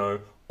 Obviously, you know,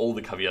 all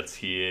the caveats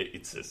here.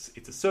 It's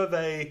a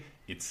survey.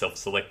 It's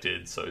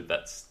self-selected, so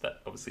that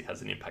obviously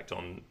has an impact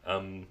on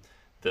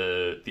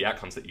the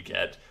outcomes that you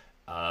get.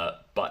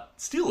 But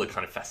still a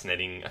kind of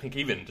fascinating, I think,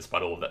 even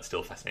despite all of that,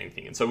 still a fascinating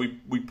thing. And so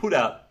we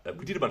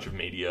did a bunch of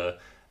media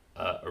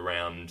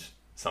around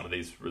some of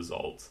these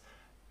results,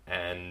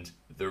 and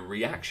the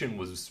reaction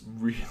was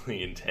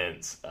really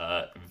intense,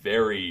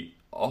 very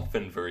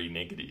often very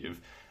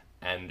negative.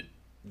 And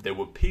there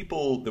were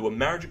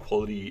marriage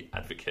equality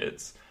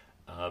advocates.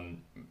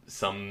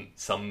 Some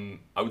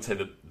I would say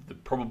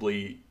that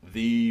probably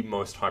the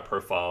most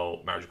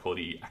high-profile marriage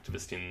equality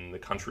activist in the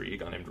country, a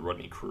guy named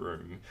Rodney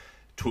Croom,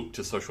 took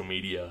to social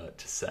media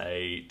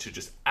to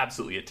just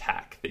absolutely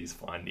attack these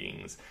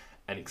findings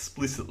and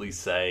explicitly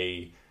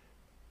say,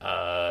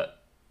 I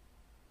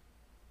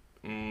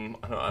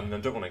don't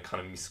want to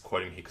kind of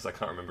misquote him here because I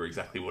can't remember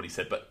exactly what he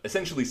said, but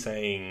essentially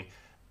saying,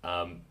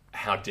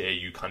 how dare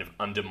you kind of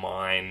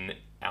undermine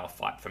our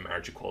fight for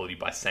marriage equality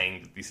by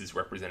saying that this is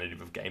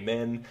representative of gay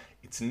men.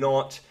 It's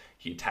not.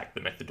 He attacked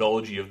the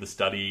methodology of the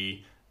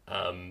study,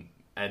 and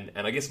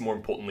I guess more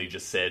importantly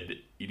just said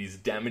it is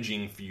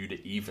damaging for you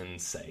to even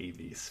say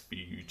this, for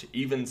you to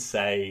even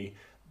say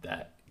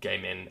that gay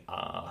men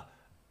are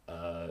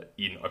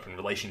in open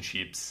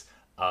relationships,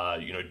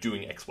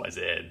 doing X, Y,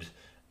 Z,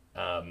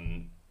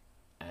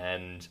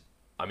 and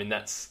I mean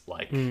that's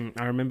like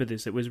I remember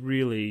this. It was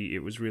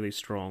really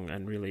strong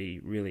and really,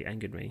 really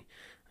angered me.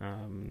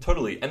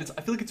 Totally, and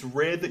I feel like it's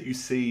rare that you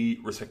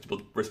see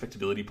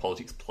respectability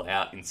politics play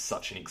out in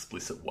such an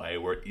explicit way,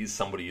 where it is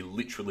somebody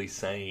literally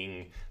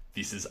saying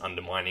this is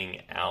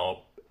undermining our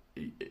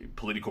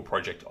political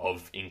project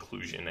of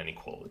inclusion and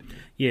equality.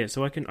 Yeah,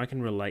 so I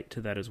can relate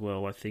to that as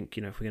well. I think,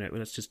 if we're gonna,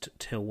 let's just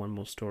tell one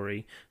more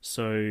story.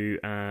 So,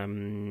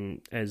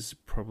 as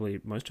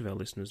probably most of our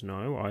listeners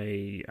know,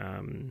 I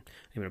am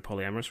in a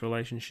polyamorous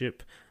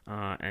relationship,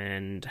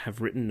 and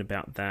have written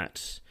about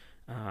that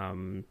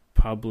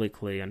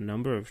publicly a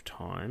number of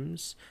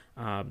times.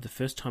 The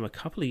first time a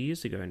couple of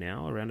years ago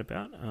now, around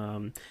about.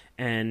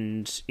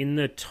 And in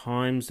the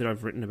times that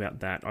I've written about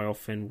that, I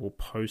often will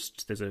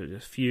post, there's a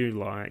few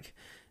like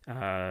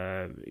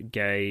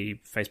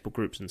gay Facebook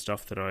groups and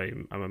stuff that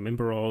I'm a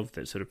member of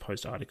that sort of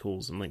post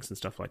articles and links and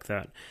stuff like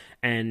that.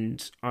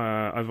 And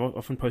I've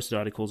often posted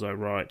articles I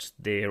write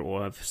there,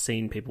 or I've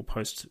seen people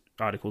post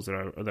articles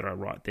that I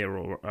write there,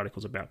 or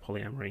articles about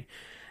polyamory.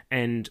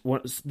 And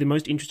what's the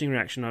most interesting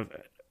reaction I've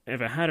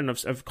ever had, and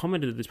I've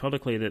commented this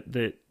publicly, that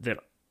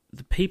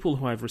the people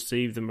who I've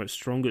received the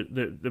most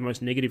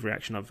negative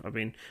reaction, I've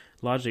been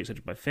largely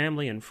accepted by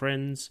family and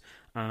friends,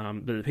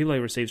 but the people I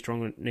receive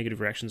strong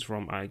negative reactions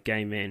from are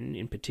gay men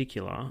in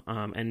particular,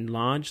 and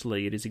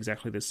largely it is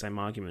exactly the same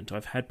argument.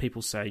 I've had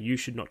people say, you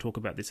should not talk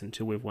about this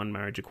until we've won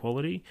marriage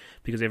equality,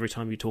 because every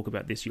time you talk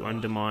about this, you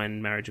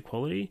undermine marriage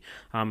equality.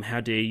 How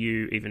dare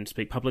you even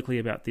speak publicly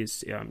about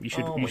this? You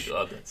should,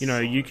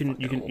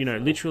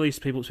 literally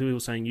people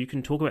saying, you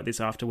can talk about this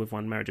after we've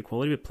won marriage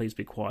equality, but please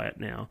be quiet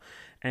now.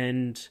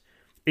 And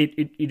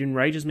it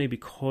enrages me,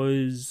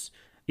 because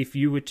if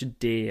you were to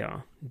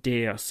dare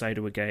say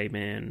to a gay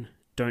man,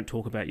 don't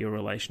talk about your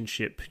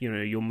relationship,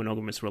 your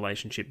monogamous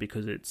relationship,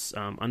 because it's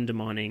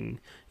undermining,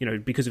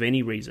 because of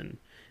any reason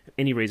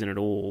at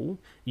all,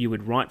 you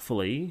would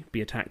rightfully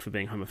be attacked for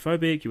being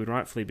homophobic. You would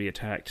rightfully be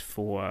attacked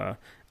for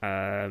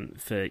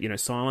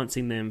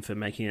silencing them, for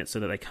making it so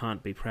that they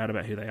can't be proud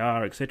about who they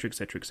are, etc.,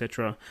 etc.,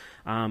 etc.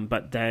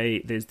 But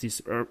there's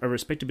this a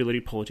respectability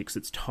politics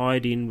that's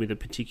tied in with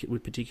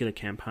particular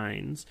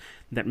campaigns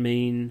that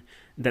mean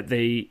that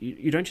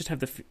you don't just have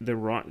the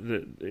right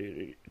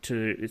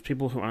to, it's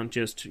people who aren't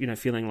just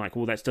feeling like,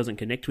 well, that doesn't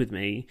connect with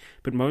me,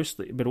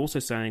 but also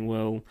saying,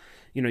 well,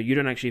 you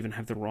don't actually even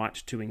have the right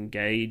to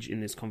engage in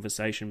this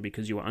conversation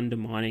because you are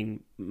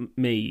undermining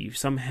me.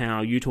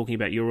 Somehow you talking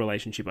about your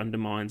relationship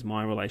undermines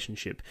my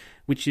relationship,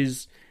 which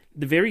is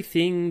the very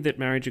thing that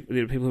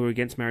people who are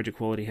against marriage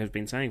equality have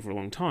been saying for a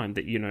long time,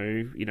 that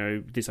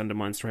this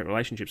undermines straight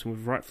relationships, and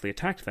we've rightfully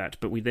attacked that.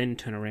 But we then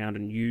turn around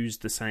and use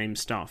the same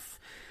stuff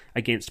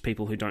against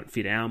people who don't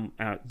fit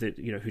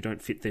who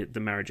don't fit the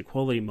marriage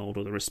equality mold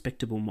or the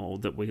respectable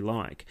mold that we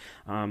like.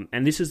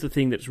 And this is the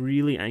thing that's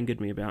really angered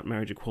me about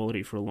marriage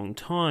equality for a long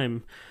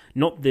time.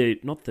 Not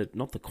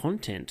the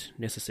content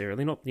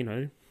necessarily, not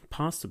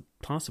past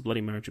the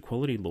bloody marriage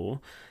equality law.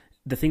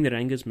 The thing that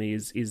angers me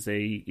is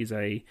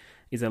a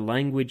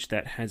language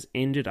that has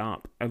ended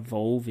up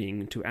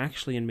evolving to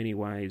actually, in many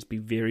ways, be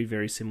very,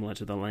 very similar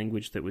to the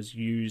language that was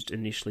used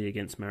initially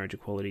against marriage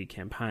equality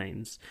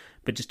campaigns,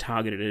 but just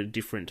targeted at a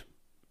different,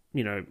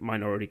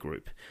 minority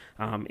group.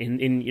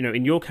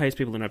 In your case,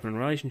 people in open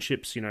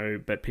relationships,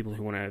 but people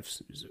who want to have,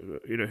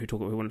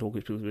 who want to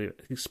talk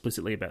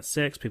explicitly about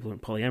sex, people in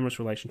polyamorous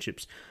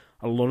relationships.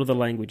 A lot of the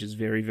language is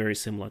very, very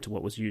similar to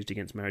what was used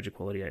against marriage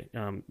equality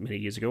many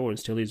years ago, or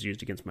still is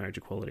used against marriage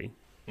equality.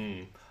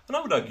 And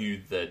I would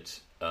argue that,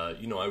 I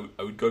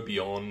would go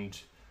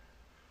beyond...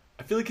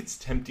 I feel like it's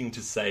tempting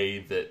to say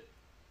that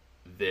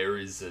there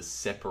is a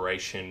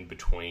separation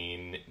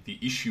between the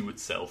issue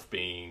itself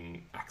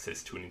being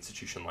access to an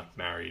institution like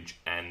marriage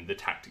and the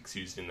tactics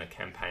used in the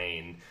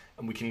campaign.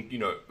 And we can,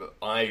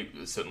 I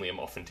certainly am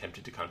often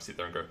tempted to kind of sit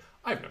there and go,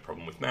 I have no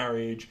problem with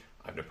marriage.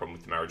 I have no problem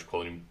with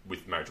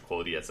marriage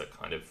equality as a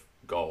kind of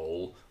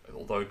goal.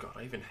 Although, God,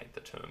 I even hate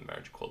the term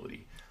marriage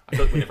equality. I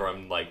feel like whenever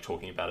I'm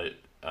talking about it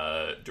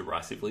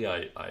derisively,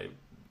 I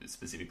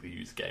specifically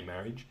use gay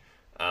marriage.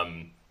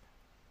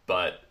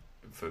 But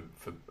for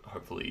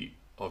hopefully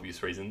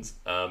obvious reasons,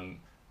 I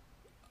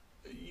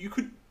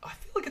feel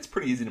like it's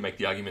pretty easy to make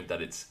the argument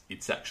that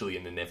it's actually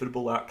an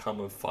inevitable outcome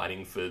of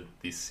fighting for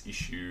this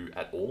issue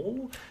at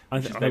all. I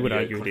would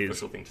argue it is.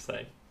 Controversial thing to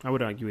say. I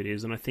would argue it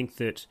is, and I think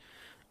that.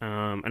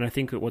 And I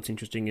think that what's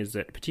interesting is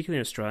that, particularly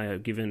in Australia,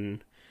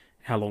 given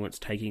how long it's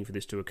taking for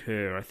this to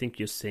occur, I think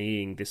you're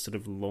seeing this sort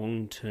of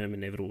long-term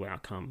inevitable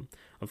outcome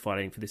of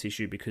fighting for this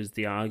issue, because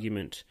the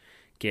argument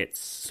gets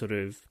sort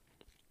of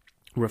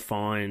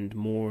refined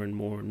more and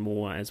more and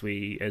more as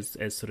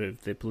sort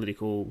of the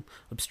political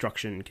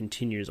obstruction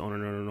continues on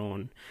and on and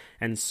on.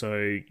 And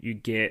so you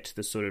get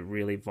the sort of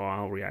really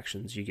vile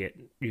reactions you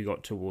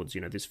got towards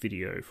this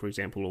video, for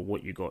example, or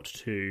what you got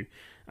to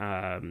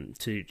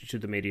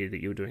the media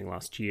that you were doing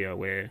last year,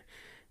 where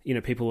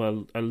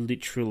people are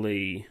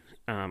literally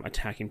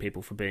attacking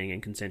people for being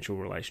in consensual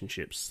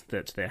relationships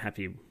that they're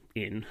happy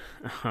in,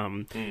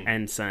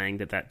 and saying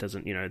that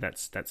doesn't,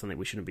 that's something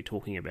we shouldn't be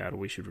talking about, or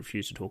we should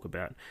refuse to talk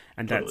about.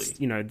 And totally.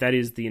 That's, that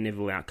is the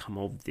inevitable outcome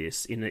of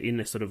this in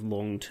a sort of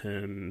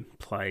long-term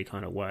play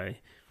kind of way.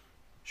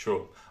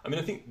 Sure. I mean,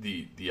 I think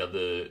the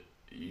other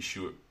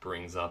issue it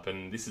brings up,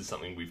 and this is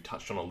something we've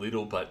touched on a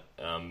little, but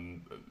I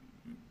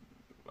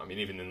mean,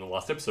 even in the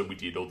last episode we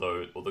did,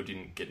 although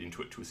didn't get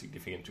into it to a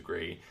significant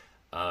degree,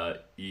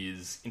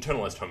 is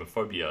internalized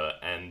homophobia,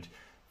 and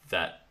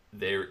that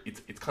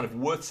it's kind of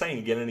worth saying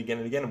again and again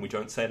and again, and we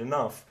don't say it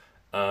enough,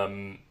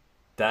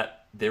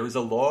 that there is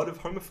a lot of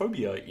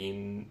homophobia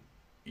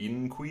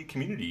in queer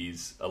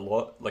communities, a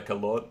lot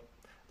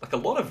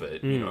of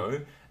it,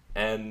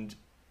 and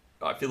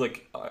I feel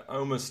like I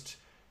almost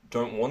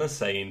don't want to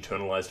say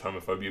internalized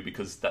homophobia,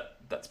 because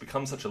that's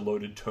become such a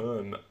loaded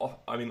term.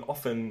 I mean,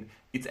 often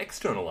it's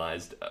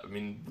externalized. I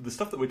mean, the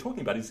stuff that we're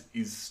talking about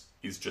is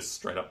just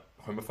straight up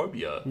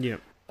homophobia. Yeah.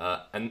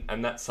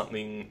 And that's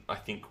something I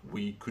think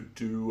we could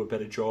do a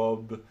better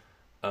job.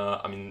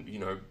 I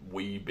mean,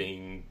 we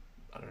being,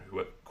 I don't know, who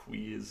are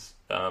queers,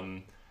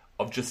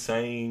 of just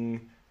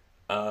saying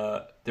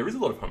there is a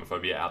lot of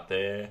homophobia out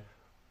there.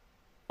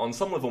 On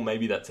some level,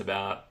 maybe that's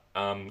about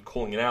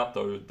calling it out,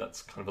 though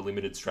that's kind of a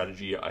limited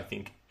strategy. I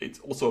think it's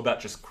also about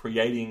just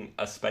creating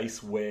a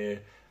space where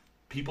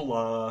people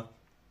are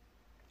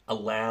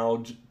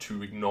allowed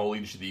to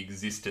acknowledge the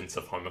existence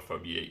of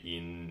homophobia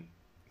in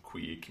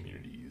queer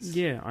communities.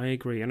 Yeah, I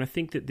agree. And I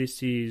think that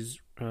this is,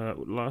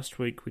 last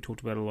week we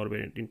talked about a lot about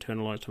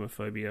internalized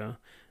homophobia,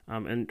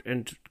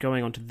 and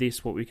going on to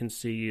this, what we can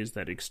see is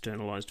that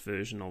externalized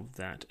version of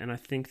that. And I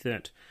think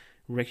that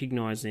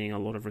recognizing a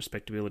lot of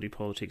respectability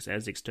politics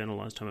as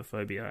externalized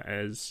homophobia,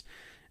 as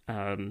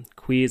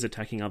queers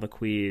attacking other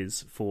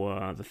queers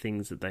for the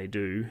things that they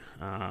do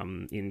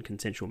in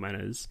consensual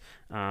manners,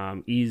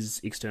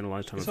 is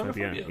externalized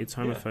homophobia. It's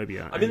homophobia.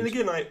 Yeah. I mean,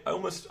 again, I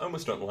almost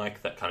don't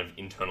like that kind of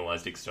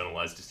internalized,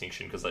 externalized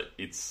distinction, because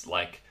it's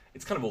like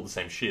it's kind of all the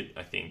same shit.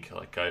 I think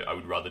I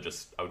would rather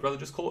just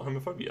call it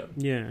homophobia.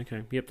 Yeah.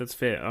 Okay. Yep. That's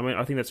fair. I mean,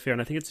 I think that's fair,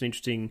 and I think it's an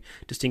interesting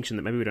distinction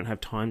that maybe we don't have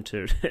time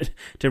to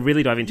to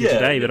really dive into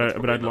today.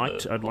 But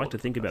I'd like to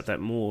think about that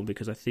more,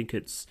 because I think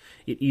it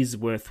is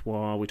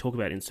worthwhile. We talk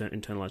about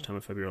internalized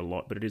homophobia a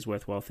lot, but it is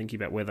worthwhile thinking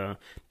about whether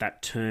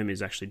that term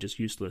is actually just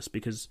useless,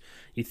 because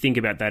you think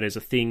about that as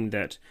a thing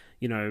that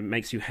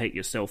makes you hate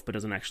yourself, but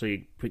doesn't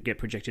actually get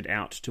projected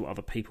out to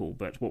other people.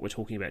 But what we're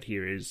talking about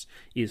here is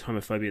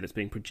homophobia that's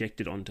being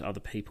projected onto other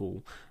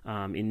people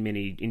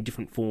in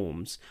different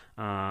forms,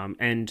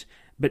 and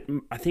But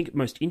I think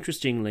most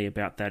interestingly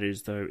about that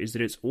is that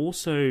it's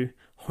also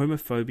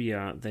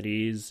homophobia that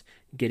is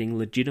getting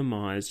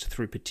legitimized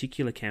through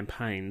particular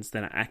campaigns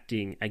that are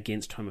acting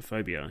against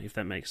homophobia, if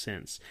that makes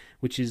sense,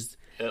 which is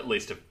at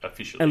least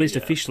officially.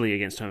 Officially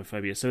against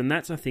homophobia. So, and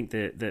that's, I think,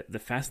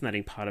 the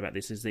fascinating part about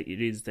this is that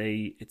it's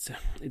a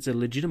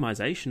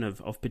legitimization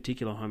of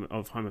particular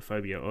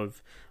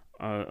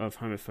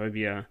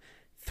homophobia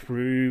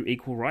through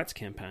equal rights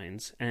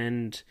campaigns.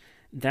 And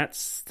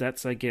that's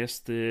I guess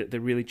the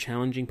really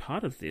challenging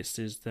part of this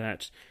is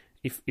that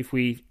if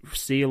we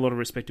see a lot of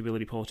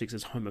respectability politics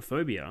as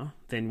homophobia,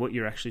 then what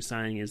you're actually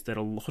saying is that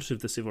a lot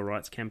of the civil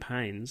rights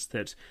campaigns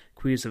that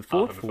queers have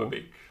fought for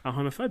are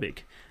homophobic,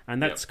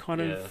 and that's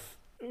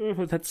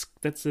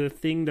that's a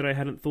thing that I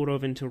hadn't thought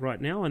of until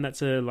right now, and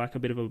that's a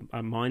bit of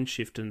a mind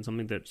shift and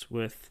something that's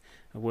worth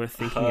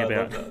thinking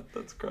about.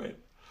 That's great.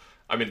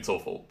 I mean, it's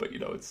awful, but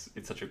it's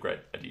such a great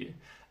idea.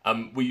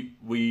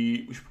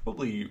 We should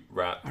probably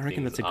wrap. I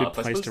reckon that's a good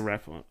place to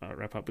wrap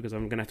up, because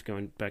I'm going to have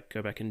to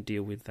go back and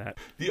deal with that.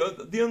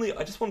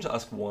 I just wanted to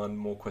ask one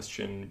more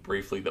question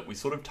briefly that we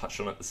sort of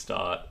touched on at the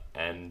start,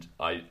 and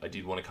I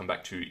did want to come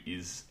back to,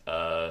 is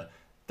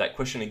that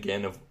question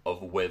again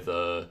of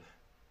whether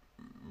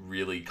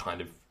really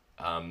kind of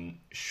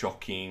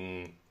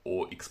shocking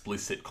or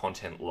explicit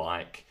content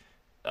like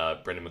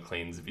Brendan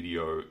McLean's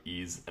video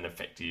is an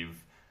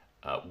effective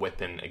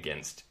weapon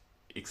against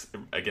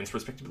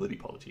respectability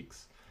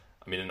politics.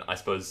 I mean, and I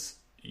suppose,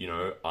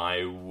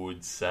 I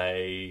would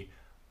say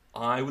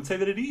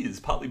that it is,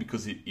 partly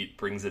because it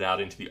brings it out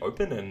into the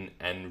open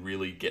and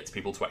really gets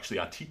people to actually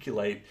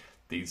articulate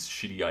these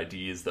shitty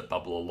ideas that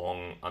bubble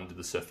along under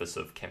the surface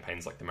of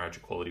campaigns like the marriage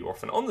equality, or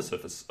often on the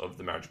surface of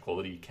the marriage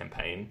equality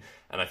campaign.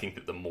 And I think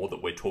that the more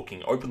that we're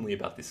talking openly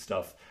about this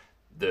stuff,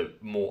 the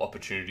more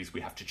opportunities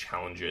we have to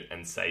challenge it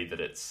and say that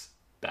it's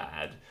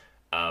bad.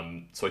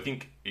 So I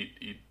think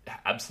it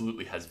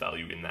absolutely has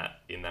value in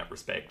that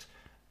respect.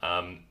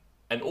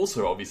 And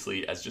also,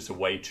 obviously, as just a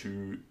way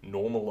to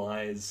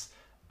normalize...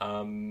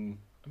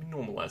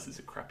 normalize is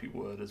a crappy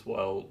word as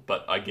well,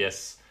 but I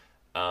guess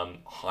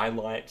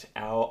highlight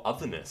our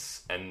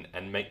otherness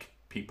and make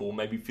people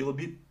maybe feel a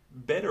bit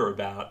better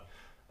about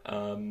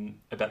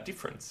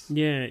difference.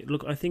 Yeah,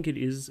 look, I think it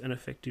is an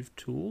effective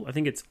tool. I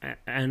think it's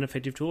an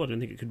effective tool. I don't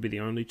think it could be the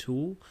only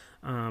tool.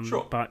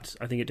 Sure. But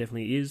I think it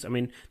definitely is. I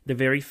mean, the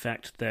very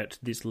fact that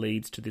this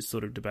leads to this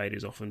sort of debate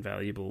is often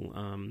valuable,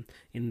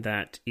 in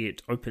that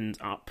it opens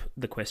up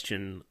the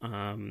question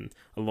a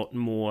lot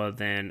more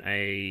than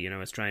a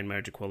Australian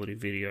marriage equality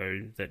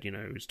video that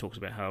just talks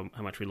about how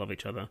much we love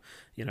each other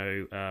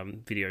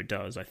video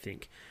does, I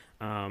think.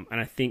 And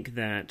I think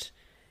that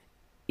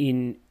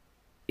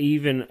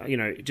imagine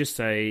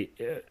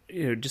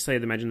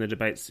the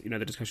debates,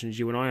 the discussions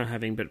you and I are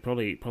having, but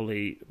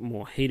probably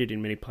more heated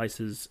in many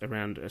places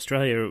around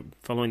Australia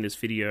following this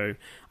video.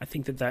 I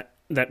think that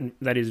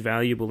is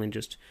valuable in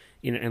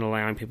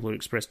allowing people to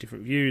express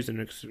different views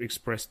and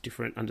express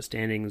different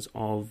understandings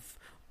of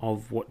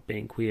what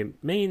being queer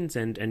means,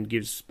 and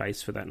gives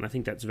space for that. And I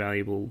think that's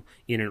valuable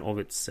in and of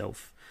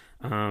itself.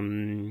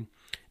 And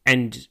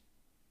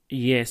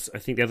yes, I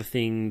think the other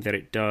thing that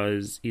it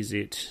does is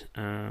it...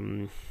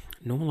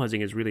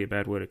 normalizing is really a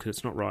bad word because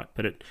it's not right,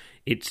 but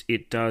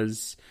it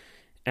does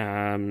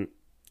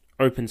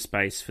open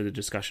space for the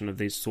discussion of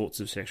these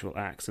sorts of sexual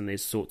acts and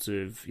these sorts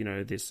of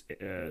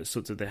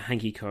sorts of the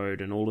hanky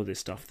code and all of this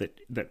stuff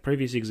that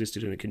previously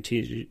existed and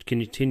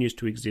continues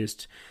to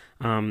exist,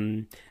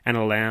 and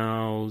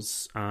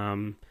allows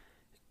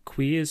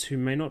queers who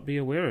may not be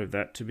aware of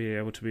that to be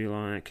able to be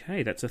like,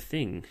 hey, that's a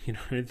thing,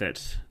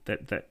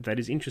 that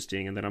is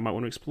interesting and that I might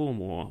want to explore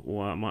more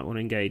or I might want to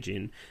engage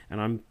in,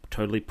 and I'm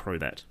totally pro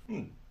that.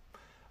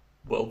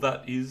 Well,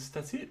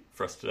 that's it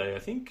for us today, I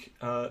think.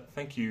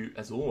 Thank you,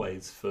 as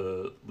always,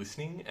 for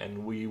listening,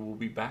 and we will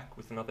be back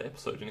with another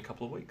episode in a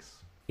couple of weeks.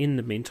 In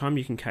the meantime,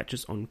 you can catch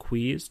us on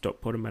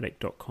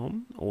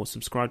queers.podomatic.com or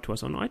subscribe to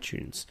us on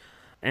iTunes.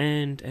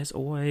 And as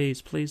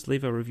always, please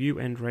leave a review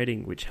and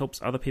rating, which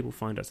helps other people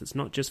find us. It's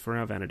not just for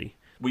our vanity.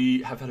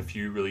 We have had a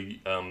few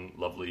really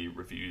lovely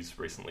reviews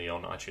recently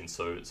on iTunes,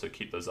 so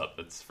keep those up.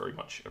 It's very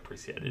much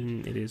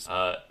appreciated. It is.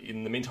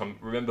 In the meantime,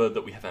 remember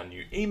that we have our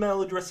new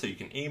email address, so you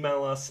can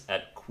email us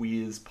at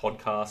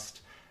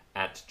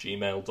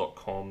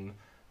queerspodcast@gmail.com.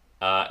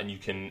 And you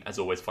can, as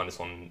always, find us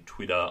on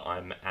Twitter.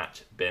 I'm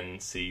at Ben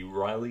C.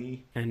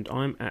 Riley. And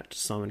I'm at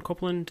Simon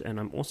Copland, and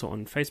I'm also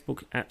on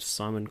Facebook at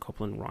Simon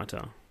Copland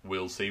Writer.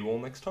 We'll see you all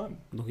next time.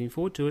 Looking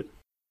forward to it.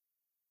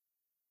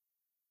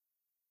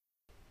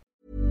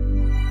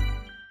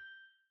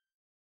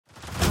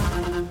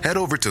 Head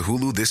over to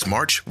Hulu this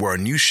March, where our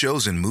new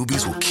shows and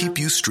movies will keep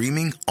you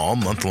streaming all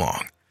month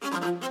long.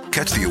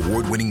 Catch the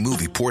award-winning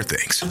movie Poor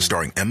Things,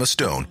 starring Emma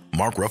Stone,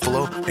 Mark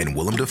Ruffalo, and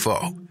Willem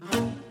Dafoe.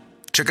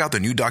 Check out the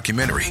new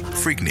documentary,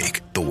 Freaknik,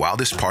 The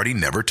Wildest Party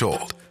Never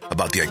Told,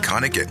 about the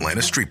iconic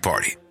Atlanta Street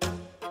Party.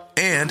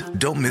 And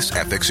don't miss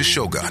FX's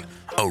Shogun,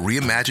 a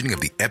reimagining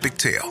of the epic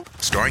tale,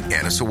 starring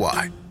Anna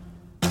Sawai.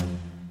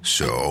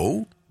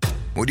 So,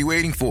 what are you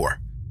waiting for?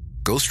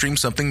 Go stream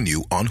something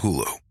new on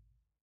Hulu.